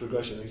process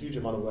regression, a huge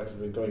amount of work has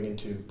been going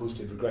into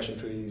boosted regression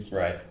trees,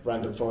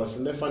 random forests,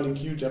 and they're finding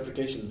huge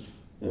applications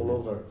all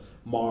over.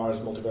 Mars,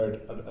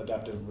 multivariate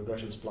adaptive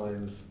regression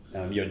splines.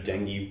 Your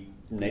dengue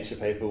Nature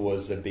paper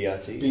was a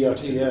BRT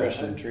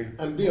regression tree.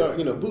 And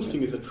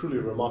boosting is a truly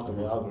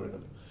remarkable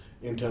algorithm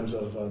in terms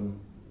of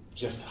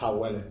just how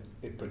well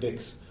it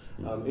predicts.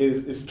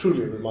 It's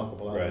truly a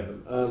remarkable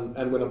algorithm.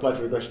 And when applied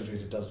to regression trees,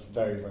 it does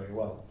very, very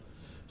well.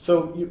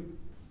 So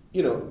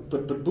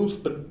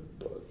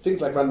but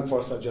things like random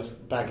forests are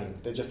just bagging;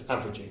 they're just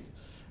averaging,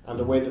 and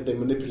the way that they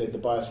manipulate the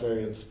bias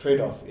variance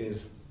trade-off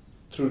is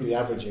through the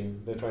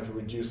averaging. They're trying to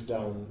reduce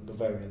down the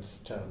variance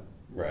term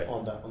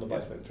on the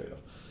bias variance trade-off.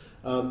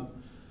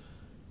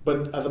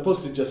 But as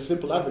opposed to just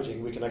simple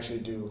averaging, we can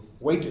actually do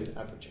weighted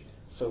averaging.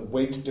 So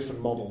weight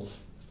different models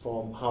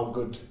from how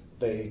good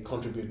they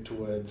contribute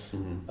towards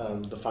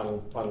the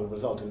final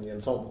result in the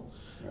ensemble.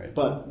 Right.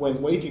 But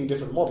when weighting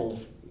different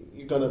models,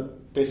 you're going to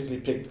basically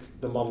pick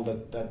the model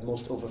that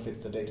most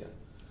overfits the data.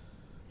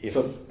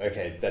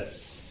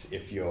 That's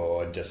if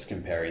you're just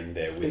comparing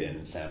their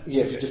within sample.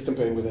 Yeah, if you're just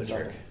comparing within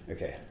sample.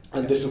 Okay.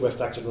 And this is where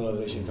stack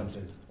generalization comes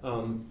in.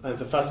 And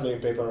it's a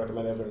fascinating paper. I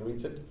recommend everyone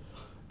reads it.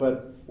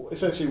 But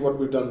essentially what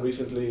we've done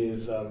recently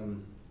is, a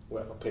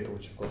paper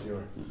which of course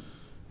you're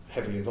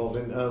heavily involved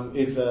in,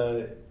 is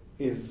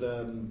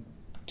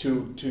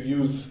to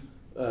use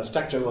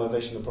stack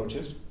generalization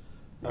approaches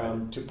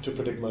to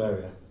predict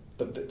malaria.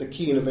 But the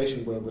key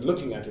innovation we're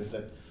looking at is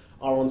that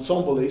our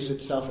ensemble is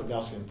itself a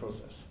Gaussian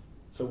process.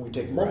 So we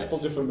take multiple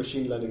Right. different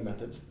machine learning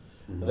methods.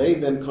 Mhm. They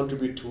then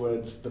contribute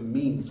towards the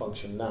mean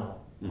function now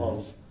Mhm.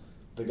 of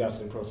the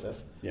Gaussian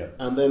process. Yeah.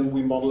 And then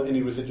we model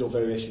any residual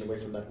variation away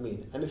from that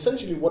mean. And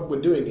essentially what we're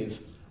doing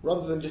is,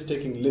 rather than just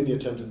taking linear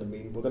terms in the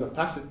mean, we're going to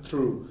pass it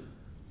through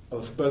a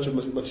bunch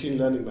of machine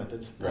learning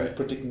methods Right. and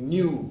predict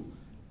new,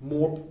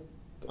 more,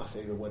 I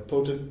say the word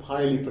potent,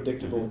 highly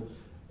predictable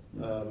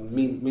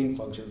mean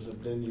functions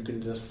that then you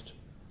can just,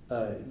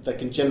 that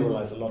can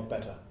generalize a lot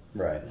better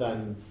Right.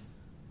 than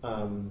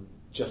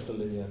just a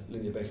linear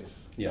basis.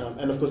 Yeah.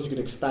 And of course you can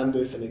expand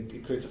this and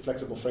it creates a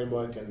flexible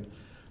framework, and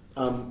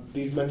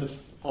these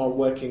methods are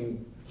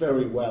working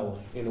very well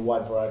in a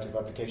wide variety of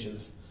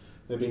applications.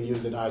 They're being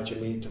used at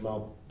IHME to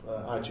map,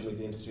 IHME,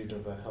 the Institute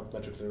of Health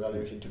Metrics and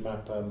Evaluation, to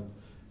map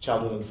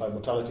childhood-undefined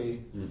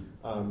mortality.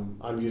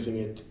 I'm using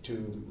it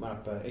to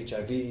map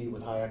HIV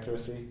with high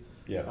accuracy.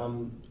 Yeah.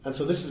 And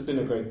so this has been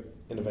a great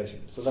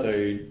innovation.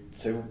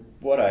 So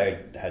what I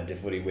had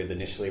difficulty with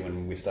initially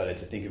when we started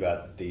to think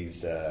about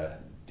these,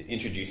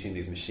 introducing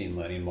these machine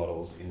learning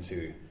models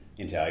into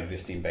our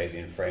existing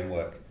Bayesian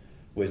framework,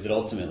 was that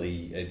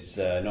ultimately it's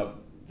not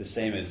the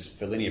same as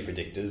for linear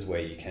predictors,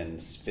 where you can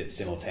fit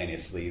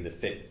simultaneously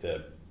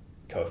the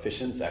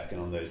coefficients acting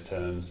on those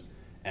terms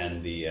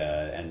and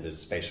the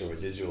spatial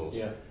residuals.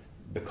 Yeah.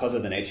 Because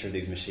of the nature of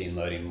these machine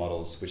learning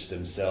models, which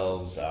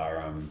themselves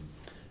are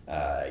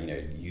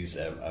use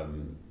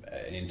an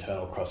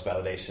internal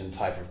cross-validation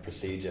type of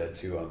procedure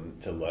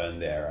to learn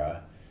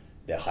their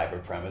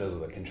hyperparameters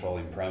or the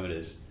controlling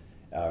parameters.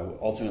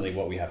 Ultimately,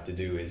 what we have to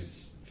do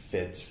is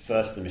fit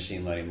first the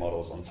machine learning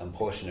models on some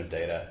portion of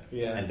data,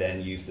 and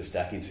then use the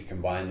stacking to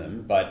combine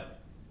them. But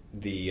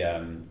the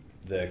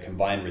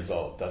combined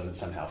result doesn't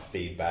somehow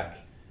feed back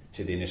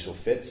to the initial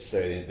fits.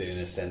 So in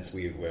a sense,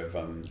 we've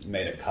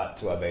made a cut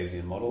to our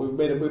Bayesian model. We've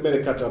made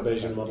a cut to our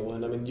Bayesian model,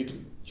 and I mean you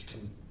can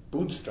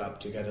bootstrap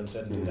to get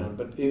uncertainty down,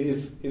 but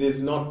it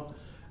is not.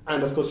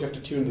 And of course, you have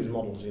to tune these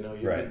models.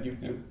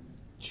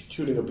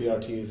 Tuning a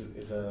BRT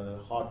is a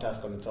hard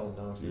task on its own.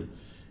 Now,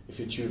 if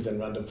you choose then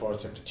random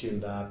forest, you have to tune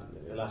that.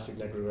 Elastic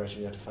net regression,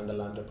 you have to find the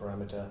lambda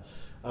parameter.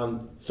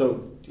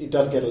 So it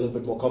does get a little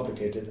bit more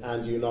complicated,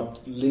 and you're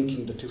not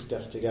linking the two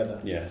steps together.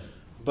 Yeah.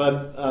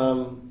 But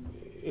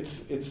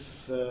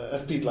it's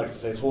as Pete likes to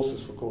say, it's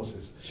horses for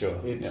courses. Sure.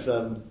 It's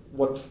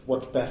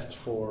what's best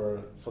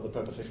for the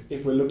purpose.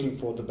 If we're looking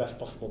for the best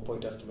possible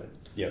point estimate,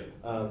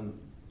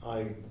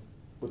 I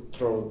would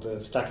throw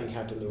the stacking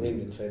hat in the ring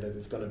and say that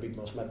it's going to beat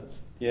most methods.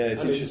 Yeah,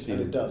 it's interesting.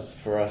 And it does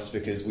for us,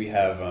 because we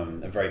have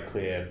a very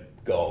clear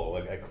goal,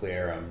 a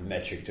clear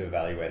metric to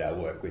evaluate our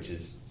work, which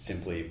is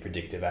simply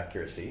predictive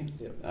accuracy.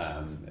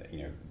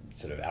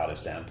 Sort of out of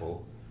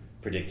sample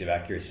predictive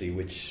accuracy,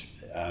 which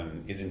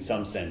is in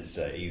some sense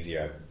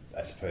easier,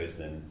 I suppose,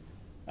 than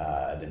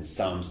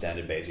some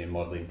standard Bayesian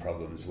modeling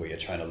problems where you're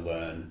trying to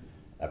learn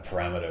a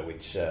parameter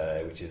which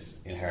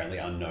is inherently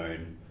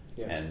unknown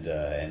and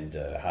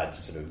hard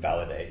to sort of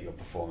validate your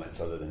performance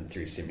other than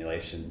through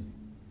simulation.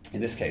 In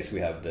this case, we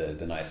have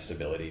the nice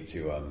ability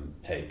to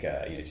take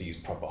to use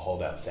proper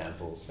holdout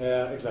samples.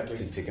 Yeah, exactly.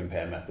 To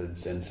compare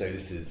methods, and so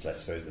this is, I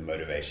suppose, the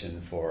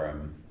motivation for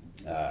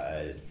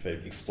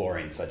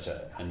exploring such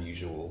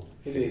unusual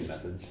fitting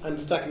methods. And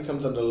stacking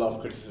comes under a lot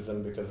of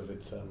criticism because of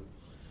its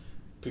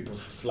people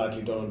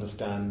slightly don't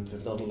understand.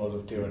 There's not a lot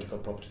of theoretical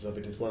properties of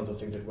it. It's one of the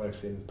things that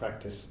works in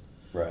practice.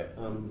 Right.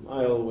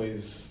 I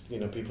always,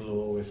 people who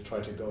always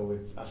try to go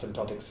with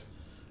asymptotics.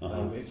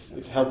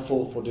 It's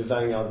helpful for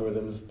designing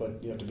algorithms,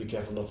 but you have to be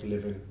careful not to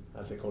live in,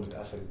 as they call it,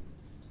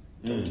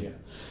 asymptotia.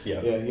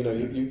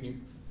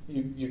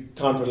 You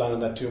can't rely on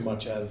that too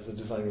much as the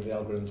design of the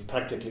algorithms.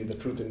 Practically, the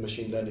truth in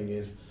machine learning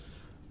is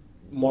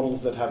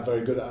models that have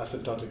very good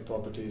asymptotic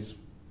properties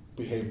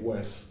behave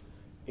worse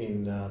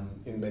in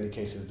many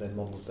cases than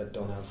models that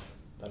don't have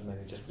that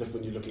many. Just because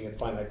when you're looking at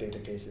finite data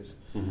cases,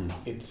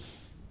 it's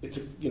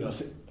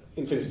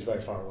infinity is very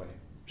far away.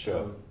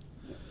 Sure.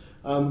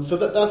 So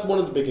that's one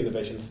of the big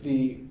innovations.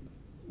 The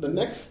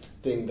next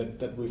thing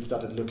that we've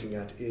started looking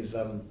at is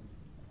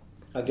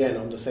again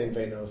on the same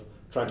vein of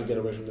trying to get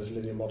away from this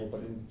linear model,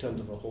 but in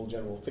terms of a whole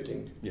general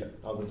fitting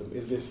algorithm,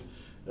 is this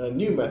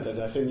new method.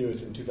 I say new,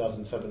 it's in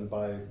 2007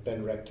 by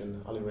Ben Recht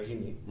and Ali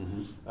Rahimi.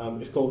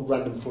 It's called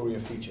random Fourier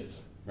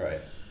features.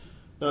 Right.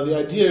 Now the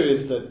idea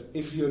is that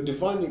if you're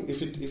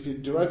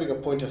deriving a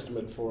point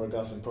estimate for a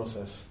Gaussian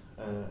process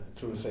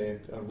through, say,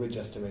 a ridge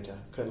estimator,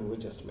 kernel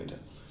ridge estimator,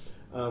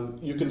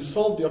 you can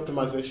solve the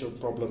optimization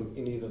problem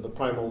in either the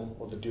primal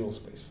or the dual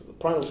space. So the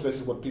primal space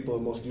is what people are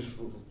most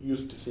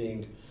used to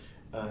seeing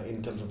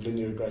in terms of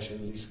linear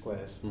regression, least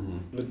squares.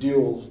 The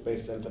dual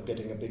space ends up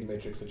getting a big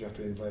matrix that you have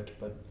to invert,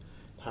 but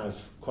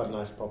has quite a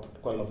lot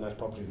of nice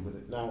properties with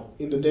it. Now,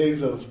 in the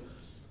days of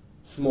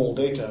small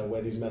data,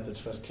 where these methods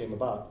first came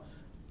about,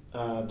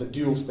 the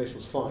dual space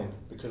was fine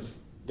because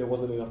there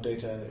wasn't enough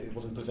data. It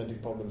wasn't presenting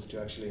problems to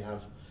actually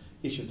have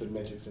issues with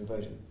matrix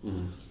inversion.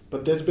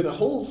 But there's been a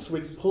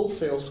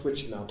wholesale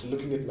switch now to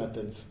looking at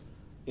methods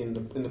in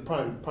the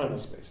primal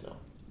space now.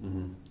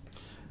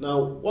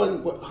 Now,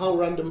 how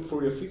random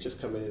Fourier features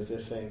come in is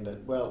they're saying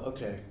that, well,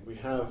 okay, we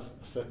have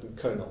a certain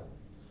kernel,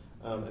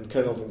 and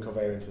kernels and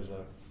covariances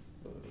are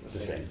the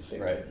same,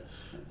 right?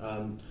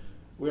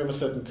 We have a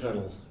certain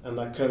kernel, and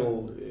that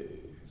kernel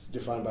is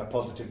defined by a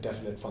positive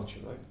definite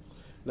function, right?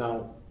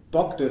 Now,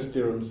 Bochner's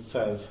theorem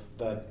says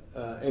that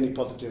any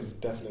positive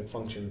definite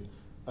function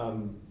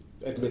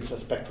admits a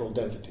spectral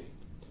density.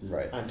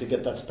 Right. And to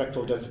get that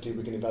spectral density,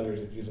 we can evaluate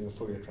it using a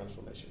Fourier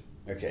transformation.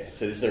 Okay,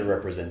 so this is a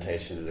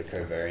representation of the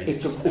covariance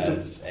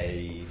it's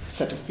a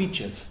set of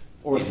features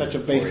or a set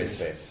of bases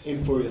space.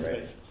 In Fourier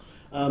space.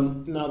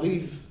 Now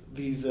these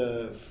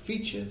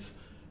features,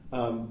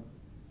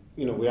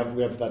 we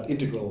have that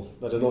integral,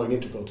 that annoying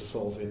integral to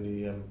solve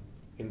in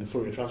the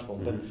Fourier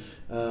transform. Mm-hmm.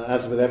 But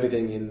as with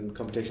everything in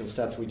computational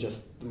stats, we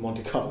just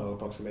Monte Carlo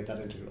approximate that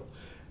integral,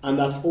 and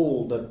that's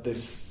all that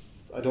this.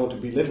 I don't want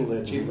to belittle the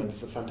achievement;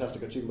 it's a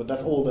fantastic achievement. But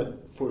that's all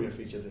that Fourier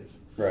features is.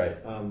 Right.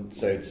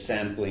 So it's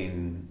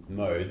sampling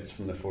modes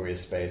from the Fourier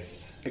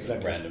space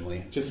exactly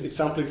randomly. It's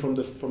sampling from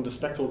the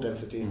spectral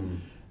density,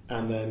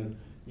 and then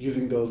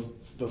using those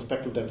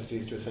spectral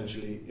densities to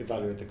essentially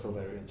evaluate the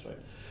covariance. Right.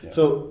 Yeah.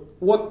 So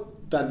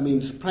what that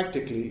means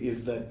practically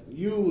is that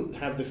you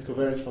have this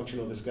covariance function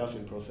or this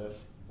Gaussian process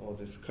or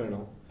this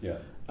kernel,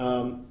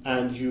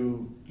 and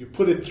you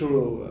put it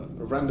through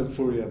a random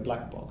Fourier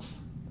black box.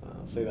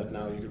 Say that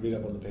now, you can read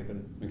up on the paper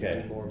and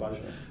read more about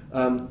it.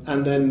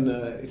 And then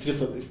it's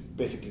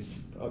basically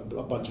a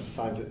bunch of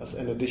signs,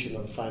 an addition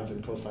of sines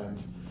and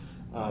cosines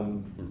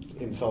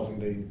in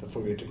solving the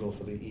Fourier integral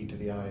for the e to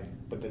the I,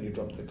 but then you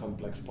drop the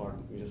complex part,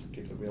 you just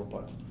keep the real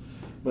parts.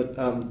 But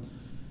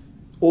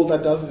all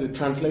that does is it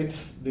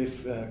translates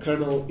this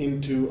kernel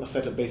into a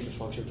set of basis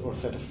functions or a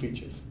set of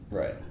features.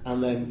 Right.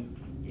 And then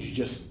you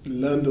just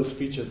learn those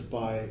features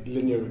by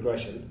linear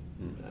regression,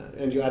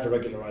 and you add a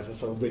regularizer,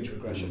 so ridge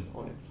regression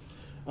on it.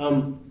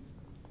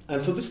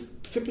 And so this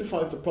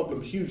simplifies the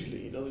problem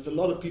hugely. There's a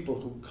lot of people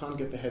who can't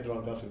get their heads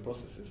around Gaussian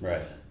processes,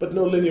 right? But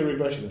know linear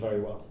regression very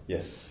well.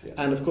 Yes. Yeah.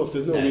 And of course,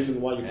 there's no reason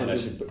why you can't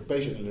do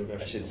Bayesian linear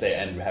regression. I should say,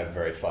 and have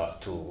very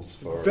fast tools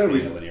for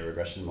doing a linear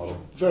regression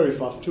model. Very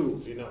fast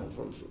tools,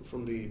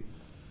 from the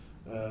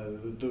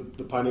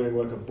pioneering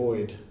work of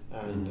Boyd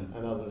and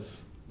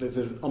others.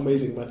 There's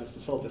amazing methods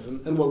to solve this.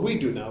 And what we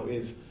do now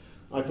is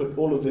I put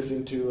all of this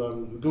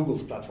into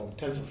Google's platform,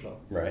 TensorFlow.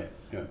 Right.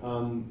 Yeah.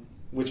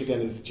 Which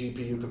again is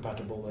GPU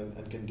compatible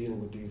and can deal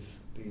with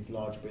these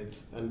large bits,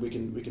 and we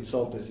can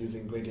solve this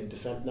using gradient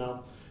descent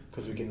now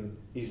because we can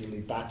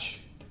easily batch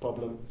the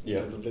problem in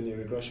terms of linear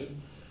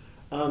regression,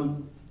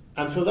 and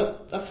so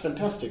that's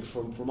fantastic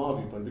from our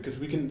viewpoint because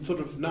we can sort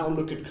of now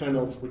look at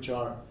kernels which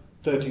are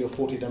 30 or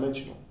 40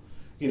 dimensional.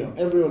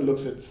 Everyone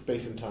looks at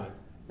space and time,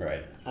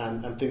 right,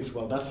 and thinks,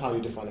 well, that's how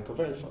you define a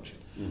covariance function.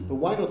 But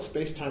why not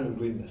space, time, and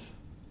greenness?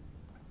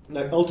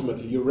 Like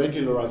ultimately, you're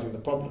regularizing the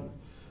problem.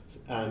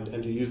 And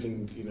you're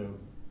using,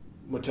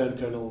 Matern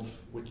kernels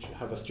which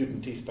have a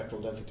student T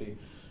spectral density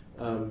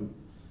and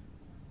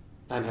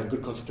have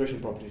good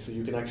concentration properties, so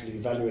you can actually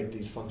evaluate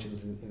these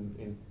functions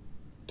in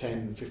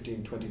 10,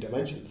 15, 20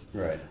 dimensions.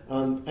 Right.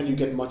 And you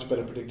get much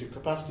better predictive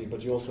capacity,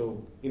 but you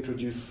also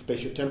introduce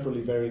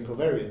spatiotemporally varying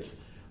covariance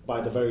by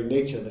the very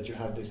nature that you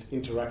have this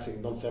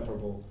interacting,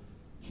 non-separable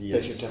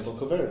spatiotemporal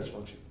covariance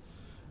function.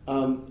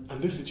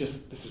 And this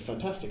is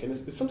fantastic,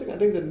 and it's something I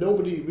think that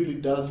nobody really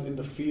does in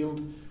the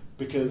field.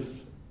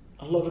 Because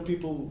a lot of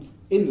people's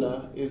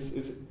INLA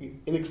is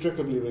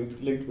inextricably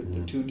linked with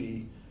the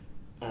 2D,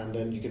 and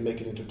then you can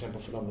make it into a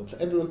temporal phenomenon. So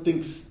everyone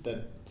thinks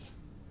that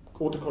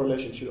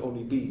autocorrelation should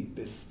only be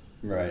this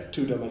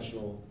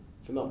two-dimensional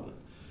phenomenon.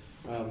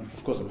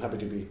 Of course, I'm happy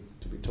to be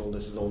told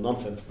this is all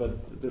nonsense,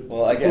 but the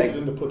proof is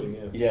in the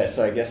pudding. Yeah.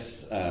 So I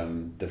guess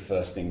the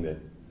first thing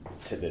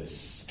that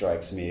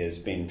strikes me as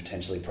being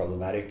potentially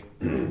problematic,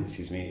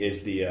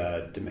 is the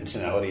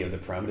dimensionality of the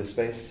parameter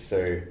space.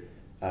 So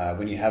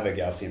when you have a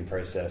Gaussian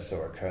process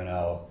or a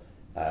kernel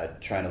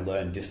trying to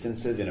learn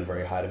distances in a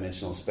very high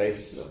dimensional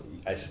space,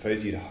 I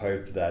suppose you'd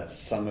hope that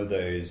some of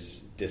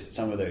those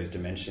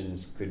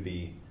dimensions could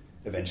be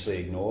eventually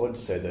ignored,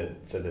 so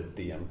that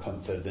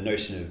the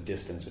notion of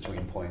distance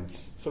between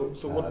points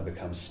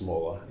becomes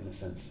smaller in a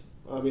sense.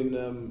 I mean,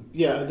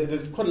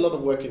 there's quite a lot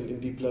of work in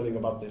deep learning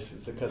about this.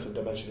 It's the recursive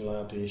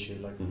dimensionality issue.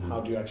 Like,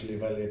 how do you actually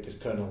evaluate this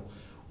kernel?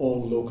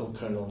 All local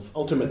kernels,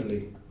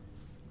 ultimately,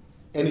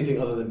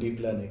 anything other than deep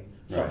learning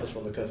suffers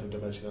from the recursive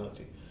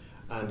dimensionality,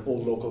 and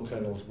all local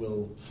kernels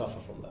will suffer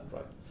from that,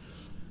 right?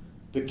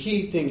 The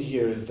key thing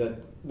here is that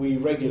we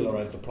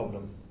regularize the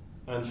problem,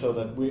 and so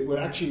that we're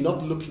actually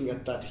not looking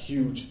at that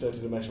huge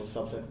 30-dimensional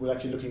subset, we're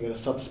actually looking at a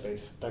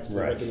subspace, thanks to the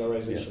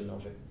regularization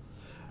of it.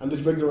 And this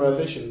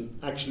regularization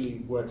actually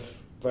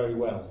works very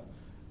well,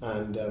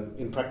 and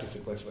in practice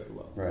it works very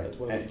well. Right.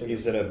 And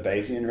is it a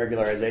Bayesian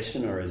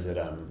regularization, or is it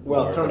or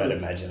would I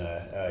imagine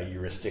a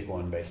heuristic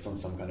one based on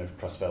some kind of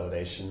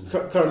cross-validation?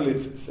 Currently,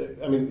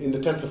 in the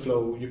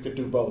TensorFlow you could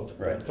do both.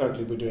 Right.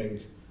 Currently we're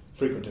doing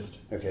frequentist.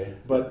 Okay.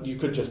 But you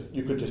could just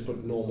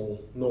put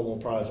normal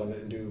priors on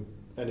it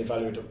and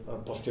evaluate a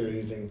posterior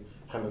using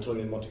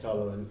Hamiltonian Monte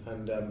Carlo,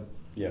 and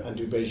and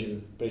do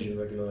Bayesian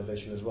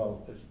regularization as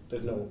well.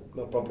 There's no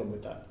problem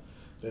with that.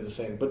 They're the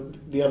same.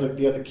 But the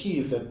other key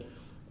is that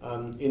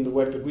in the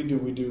work that we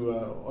do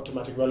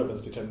automatic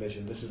relevance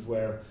determination. This is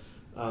where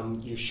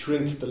you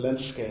shrink the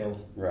length scale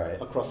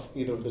across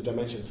either of the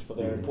dimensions for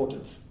their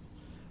importance.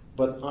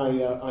 But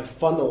I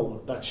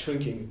funnel that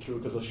shrinking through,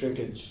 because the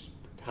shrinkage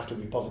have to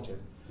be positive.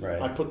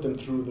 Right. I put them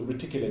through the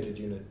reticulated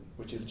unit,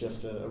 which is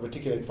just a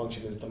reticulate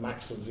function is the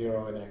max of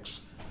 0 in x.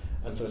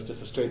 And so it's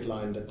just a straight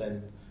line that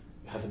then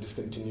has a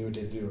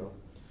discontinuity at 0.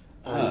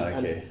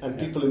 And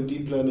people in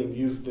deep learning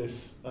use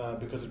this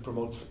because it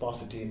promotes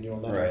sparsity in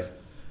neural networks. Right.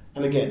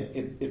 And again,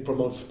 it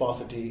promotes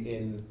sparsity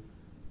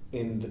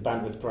in the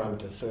bandwidth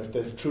parameters. So if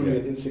there's truly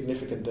an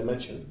insignificant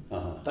dimension,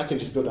 that can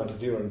just go down to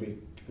 0 and be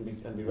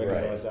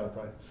regularized out,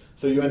 right?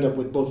 So you end up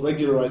with both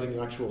regularizing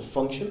your actual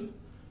function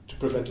to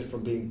prevent it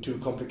from being too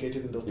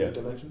complicated in those two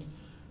dimensions.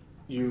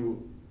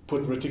 You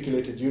put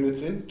reticulated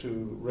units in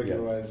to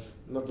regularize,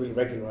 not really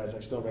regularize,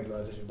 actually not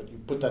regularization, but you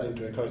put that in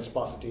to encourage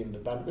sparsity in the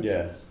bandwidth.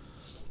 Yeah.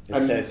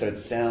 So it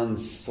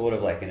sounds sort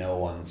of like an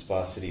L1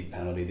 sparsity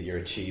penalty that you're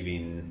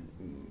achieving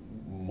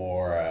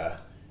more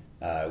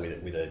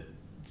with a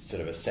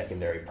sort of a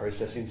secondary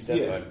processing step.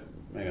 Yeah.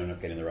 Maybe I'm not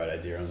getting the right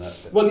idea on that.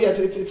 But. Well, yes,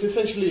 it's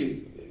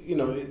essentially,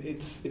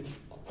 it's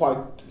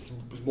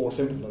more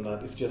simple than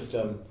that. It's just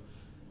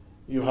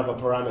you have a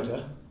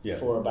parameter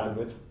for a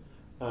bandwidth,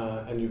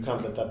 and you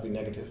can't let that be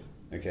negative.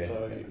 Okay.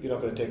 So you're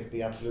not going to take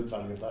the absolute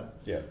value of that.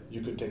 Yeah.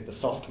 You could take the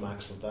soft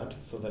max of that,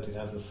 so that it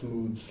has a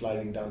smooth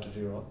sliding down to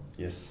 0.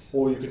 Yes.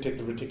 Or you could take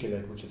the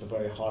reticulate, which is a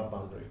very hard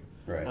boundary.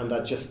 Right. And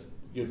that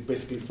you're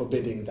basically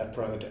forbidding that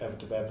parameter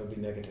to ever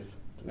be negative.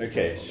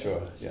 Okay,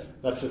 sure. Yeah.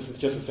 That's it's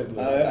just as simple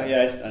as that.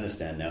 Yeah, I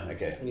understand now.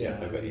 Okay. Yeah,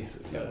 I've got you.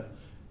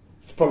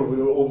 It's probably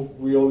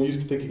we all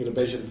used to thinking in a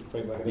Bayesian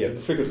framework, and then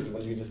figuratively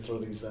when you just throw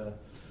these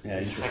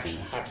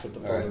hacks at the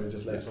problem and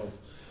just let it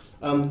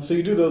solve. So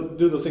you do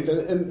those things,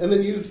 and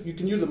then you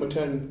can use a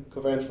Matern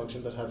covariance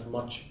function that has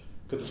much,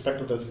 because the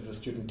spectral density is a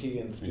student T,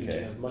 and the student T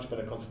has much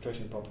better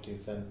concentration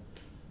properties than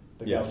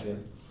the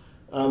Gaussian.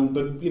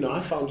 But I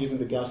found using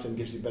the Gaussian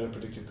gives you better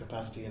predictive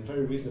capacity and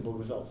very reasonable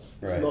results.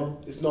 Right.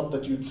 It's not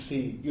that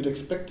you'd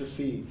expect to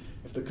see,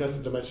 if the curse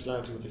of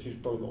dimensionality was a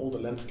huge problem, all the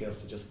length scales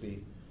to just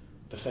be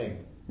the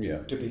same. Yeah.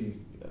 To be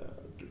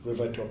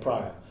revert to a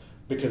prior,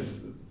 because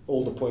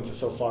all the points are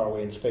so far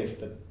away in space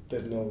that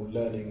there's no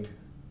learning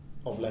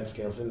of length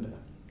scales in there.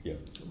 Yeah.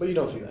 But you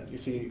don't see that. You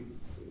see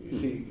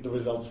the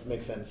results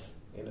make sense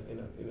in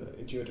an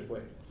intuitive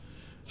way.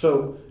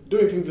 So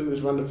doing things in this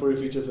random Fourier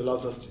features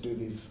allows us to do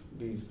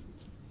these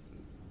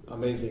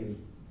amazing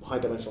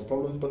high-dimensional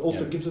problems, but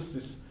also gives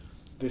us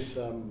this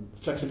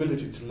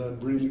flexibility to learn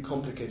really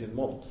complicated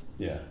models.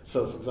 Yeah.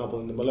 So, for example,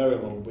 in the malaria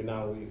model,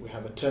 we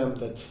have a term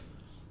that's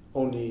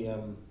only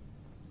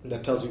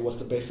that tells you what's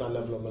the baseline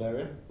level of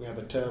malaria. We have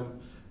a term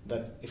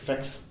that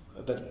affects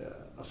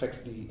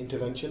the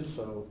intervention,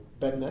 so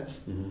bed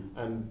nets,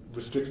 and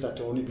restricts that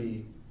to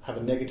only have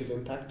a negative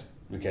impact.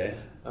 Okay.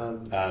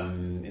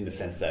 In the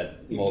sense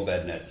that more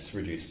bed nets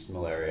reduce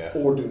malaria.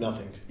 Or do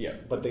nothing. Yeah.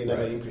 But they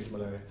never increase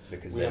malaria.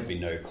 Because there'd be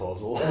no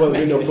causal Well,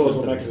 there'd be no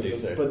causal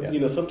mechanism.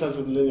 mechanism. But sometimes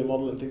with the linear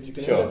model and things, you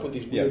can end up with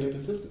these weird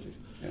inconsistencies.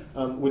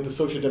 Yeah. With the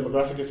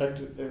socio-demographic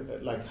effect,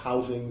 like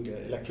housing,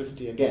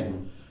 electricity,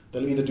 again,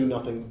 they'll either do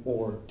nothing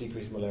or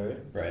decrease malaria.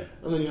 Right.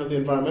 And then you have the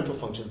environmental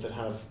functions that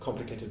have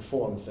complicated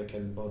forms that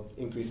can both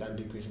increase and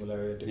decrease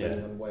malaria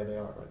depending on where they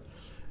are. Right.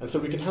 And so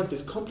we can have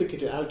this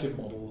complicated additive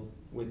model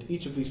with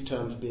each of these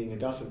terms being a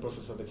Gaussian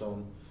process of its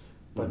own,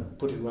 but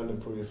put in random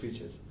Fourier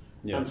features.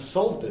 Yeah. And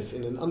solve this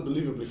in an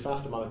unbelievably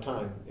fast amount of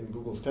time in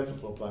Google's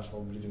TensorFlow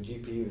platform using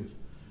GPUs.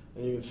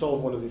 And you can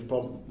solve one of these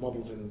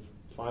models in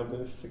 5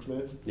 minutes, 6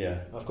 minutes. Yeah.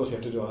 Of course, you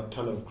have to do a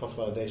ton of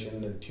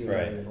cross-validation and tuning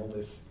and all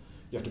this.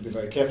 You have to be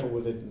very careful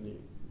with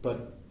it.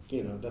 But,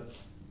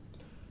 that's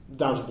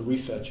down to the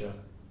researcher,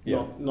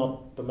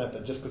 not the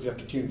method. Just because you have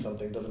to tune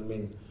something doesn't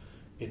mean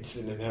it's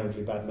an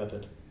inherently bad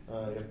method.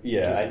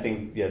 I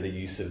think the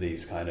use of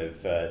these kind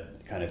of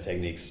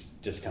techniques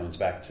just comes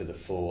back to the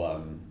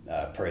full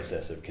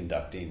process of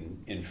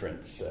conducting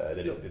inference. That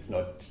it's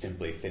not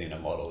simply fitting a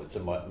model; it's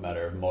a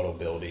matter of model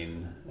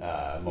building,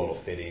 model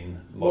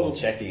fitting, model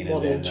checking,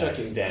 and then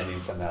standing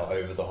somehow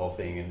over the whole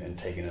thing and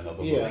taking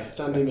another look. Yeah,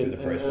 standing in the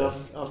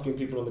process, and asking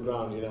people on the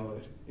ground,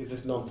 is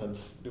this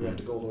nonsense? Do we have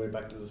to go all the way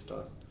back to the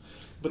start?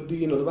 But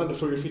the random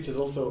Fourier features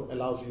also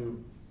allows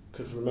you.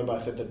 Because remember I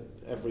said that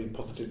every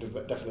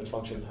positive definite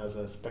function has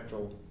a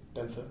spectral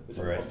tensor, it's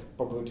a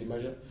probability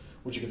measure,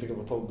 which you can think of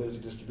a probability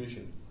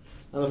distribution.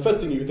 And the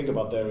first thing you can think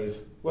about there is,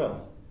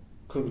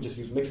 couldn't we just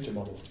use mixture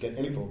models to get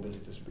any probability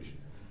distribution?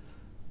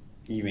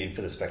 You mean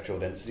for the spectral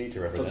density to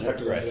represent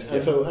it? Right.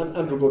 And so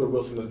Andrew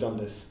Gordon-Wilson has done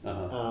this.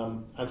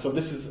 And so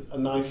this is a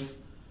nice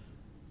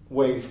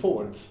way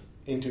forwards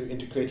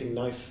into creating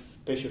nice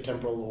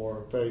spatiotemporal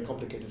or very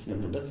complicated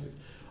spectral densities.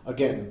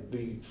 Again,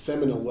 the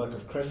seminal work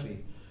of Cressy,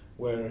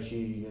 where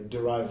he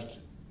derived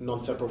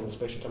non-separable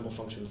spatiotemporal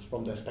functions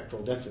from their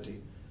spectral density.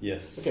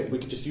 Yes. Okay, we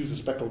could just use the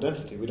spectral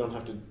density. We don't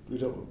have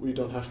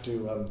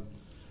to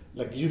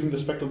like using the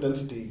spectral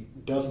density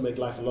does make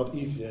life a lot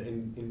easier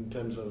in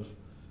terms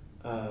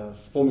of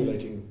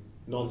formulating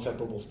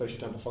non-separable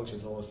spatial-temporal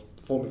functions or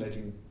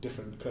formulating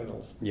different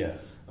kernels. Yeah.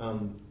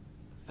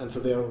 And so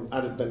there are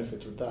added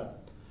benefits with that.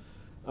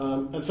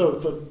 And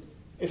so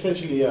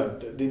essentially,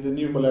 the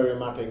new malaria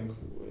mapping,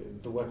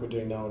 the work we're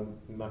doing now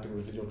in mapping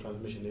residual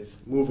transmission is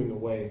moving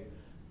away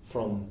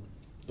from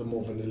the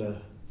more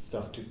vanilla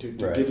stuff to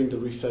giving the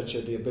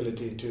researcher the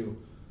ability to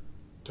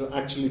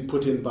actually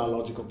put in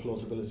biological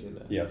plausibility in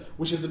there. Yeah.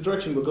 Which is the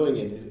direction we're going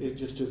in. It's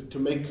just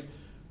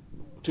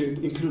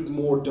to include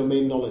more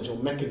domain knowledge or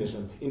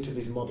mechanism into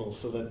these models,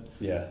 so that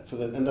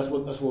and that's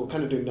what we're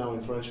kind of doing now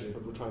inferentially,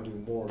 but we're trying to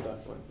do more of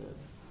that. Right? Yeah.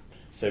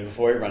 So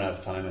before we run out of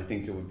time, I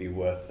think it would be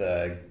worth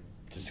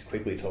just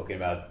quickly talking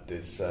about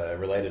this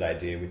related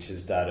idea, which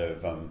is that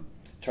of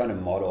trying to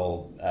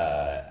model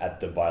at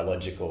the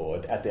biological or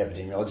at the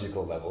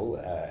epidemiological level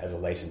as a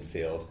latent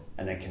field,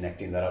 and then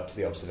connecting that up to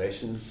the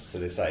observations. So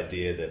this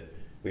idea that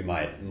we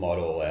might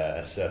model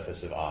a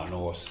surface of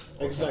R0.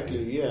 Exactly,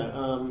 something.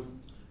 Yeah.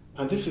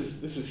 And this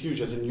is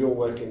huge, as in your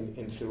work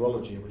in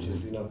serology, which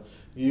is, you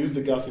use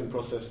the Gaussian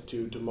process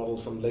to model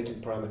some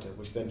latent parameter,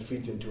 which then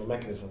feeds into a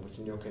mechanism, which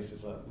in your case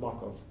is a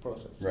Markov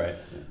process. Right.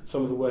 Yeah.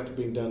 Some of the work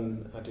being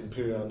done at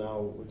Imperial now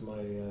with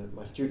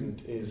my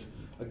student is,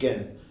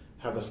 again,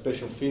 have a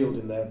spatial field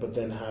in there, but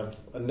then have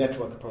a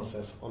network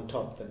process on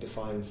top that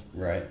defines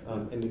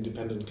an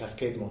independent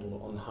cascade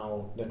model on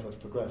how networks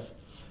progress.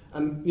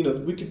 And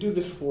we could do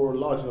this for a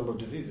large number of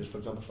diseases. For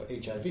example, for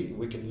HIV,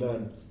 we can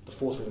learn the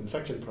force of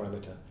infection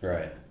parameter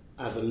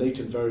as a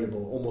latent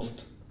variable.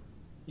 Almost,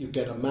 you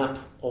get a map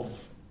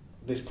of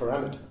this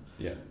parameter,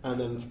 and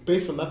then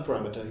based on that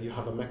parameter, you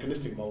have a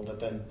mechanistic model that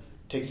then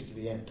takes you to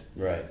the end.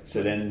 Right.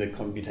 So then the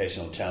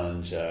computational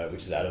challenge,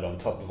 which is added on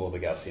top of all the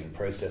Gaussian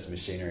process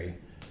machinery,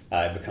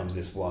 it becomes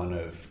this one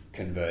of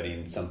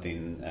converting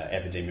something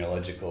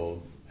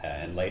epidemiological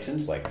and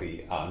latent, like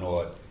the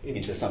R0,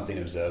 into something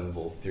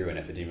observable through an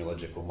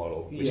epidemiological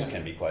model, which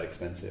can be quite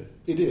expensive.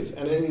 It is,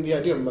 and in the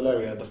idea of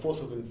malaria, the force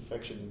of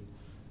infection,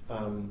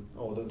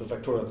 or the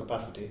vectorial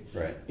capacity,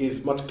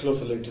 is much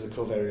closer linked to the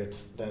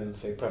covariates than,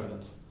 say,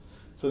 prevalence.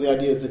 So the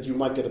idea is that you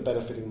might get a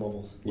better fitting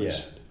model,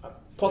 which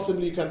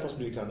possibly you can,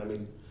 possibly you can't. I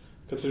mean,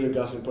 considering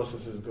Gaussian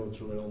processes go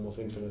through an almost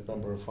infinite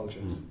number of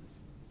functions.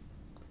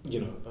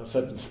 A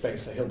certain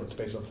space, a Hilbert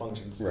space of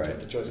functions that you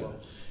have the choice of.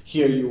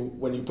 Here,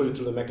 when you put it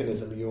through the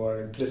mechanism, you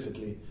are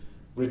implicitly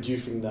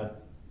reducing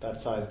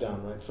that size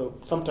down, right?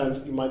 So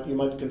sometimes you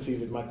might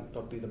conceive it might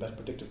not be the best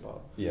predictive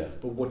power. Yeah.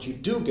 But what you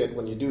do get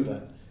when you do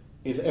that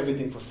is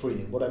everything for free.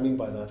 And what I mean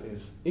by that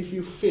is, if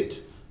you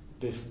fit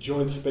this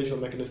joint spatial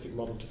mechanistic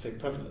model to, say,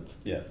 prevalence,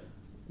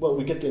 well,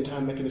 we get the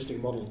entire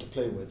mechanistic model to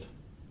play with,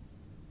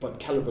 but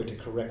calibrated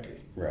correctly.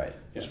 Right.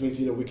 Which means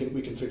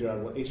we can figure out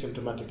what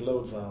asymptomatic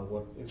loads are,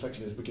 what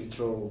infection is. We can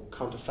throw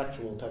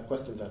counterfactual type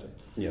questions at it.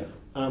 Yeah.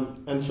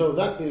 And so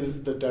that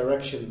is the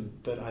direction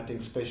that I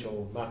think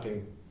spatial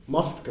mapping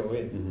must go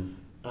in,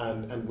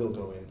 and will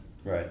go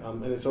in. Right.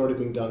 And it's already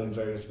being done in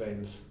various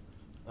veins.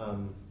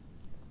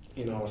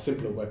 In our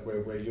simpler work,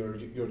 where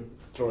you're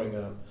throwing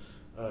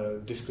a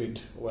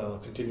discrete,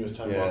 continuous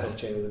time Markov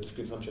chain with a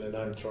discrete assumption, and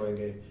I'm throwing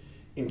a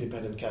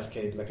independent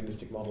cascade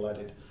mechanistic model at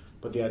it.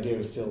 But the idea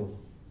is still,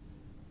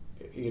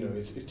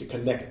 is to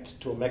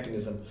connect to a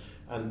mechanism,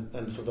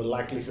 and so the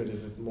likelihood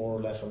is it's more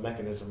or less a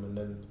mechanism, and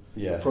then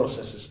the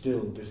process is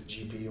still this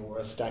GP or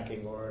a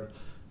stacking or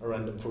a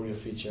random Fourier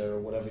feature or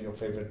whatever your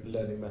favorite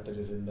learning method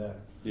is in there.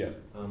 Yeah.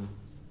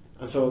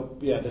 And so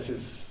this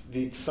is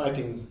the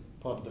exciting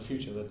part of the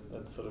future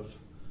that sort of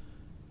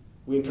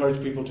we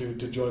encourage people to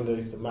join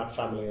the MAP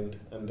family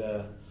and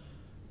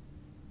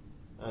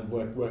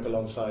work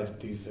alongside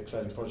these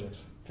exciting projects.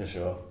 For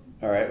sure.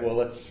 All right, well,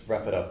 let's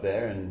wrap it up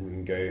there and we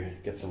can go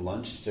get some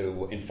lunch.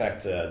 In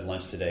fact,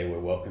 lunch today, we're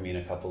welcoming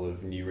a couple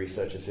of new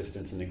research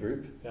assistants in the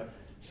group. Yeah.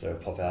 So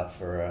pop out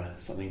for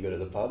something good at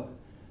the pub.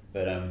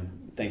 But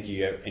thank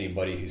you,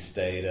 anybody who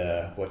stayed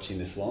watching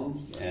this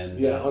long.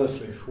 And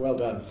honestly, well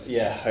done.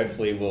 Yeah,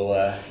 hopefully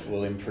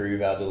we'll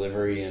improve our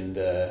delivery and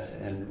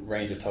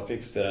range of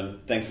topics.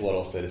 But thanks a lot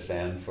also to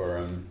Sam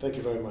for thank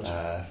you very much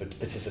for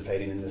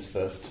participating in this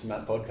first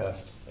MAP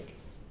podcast.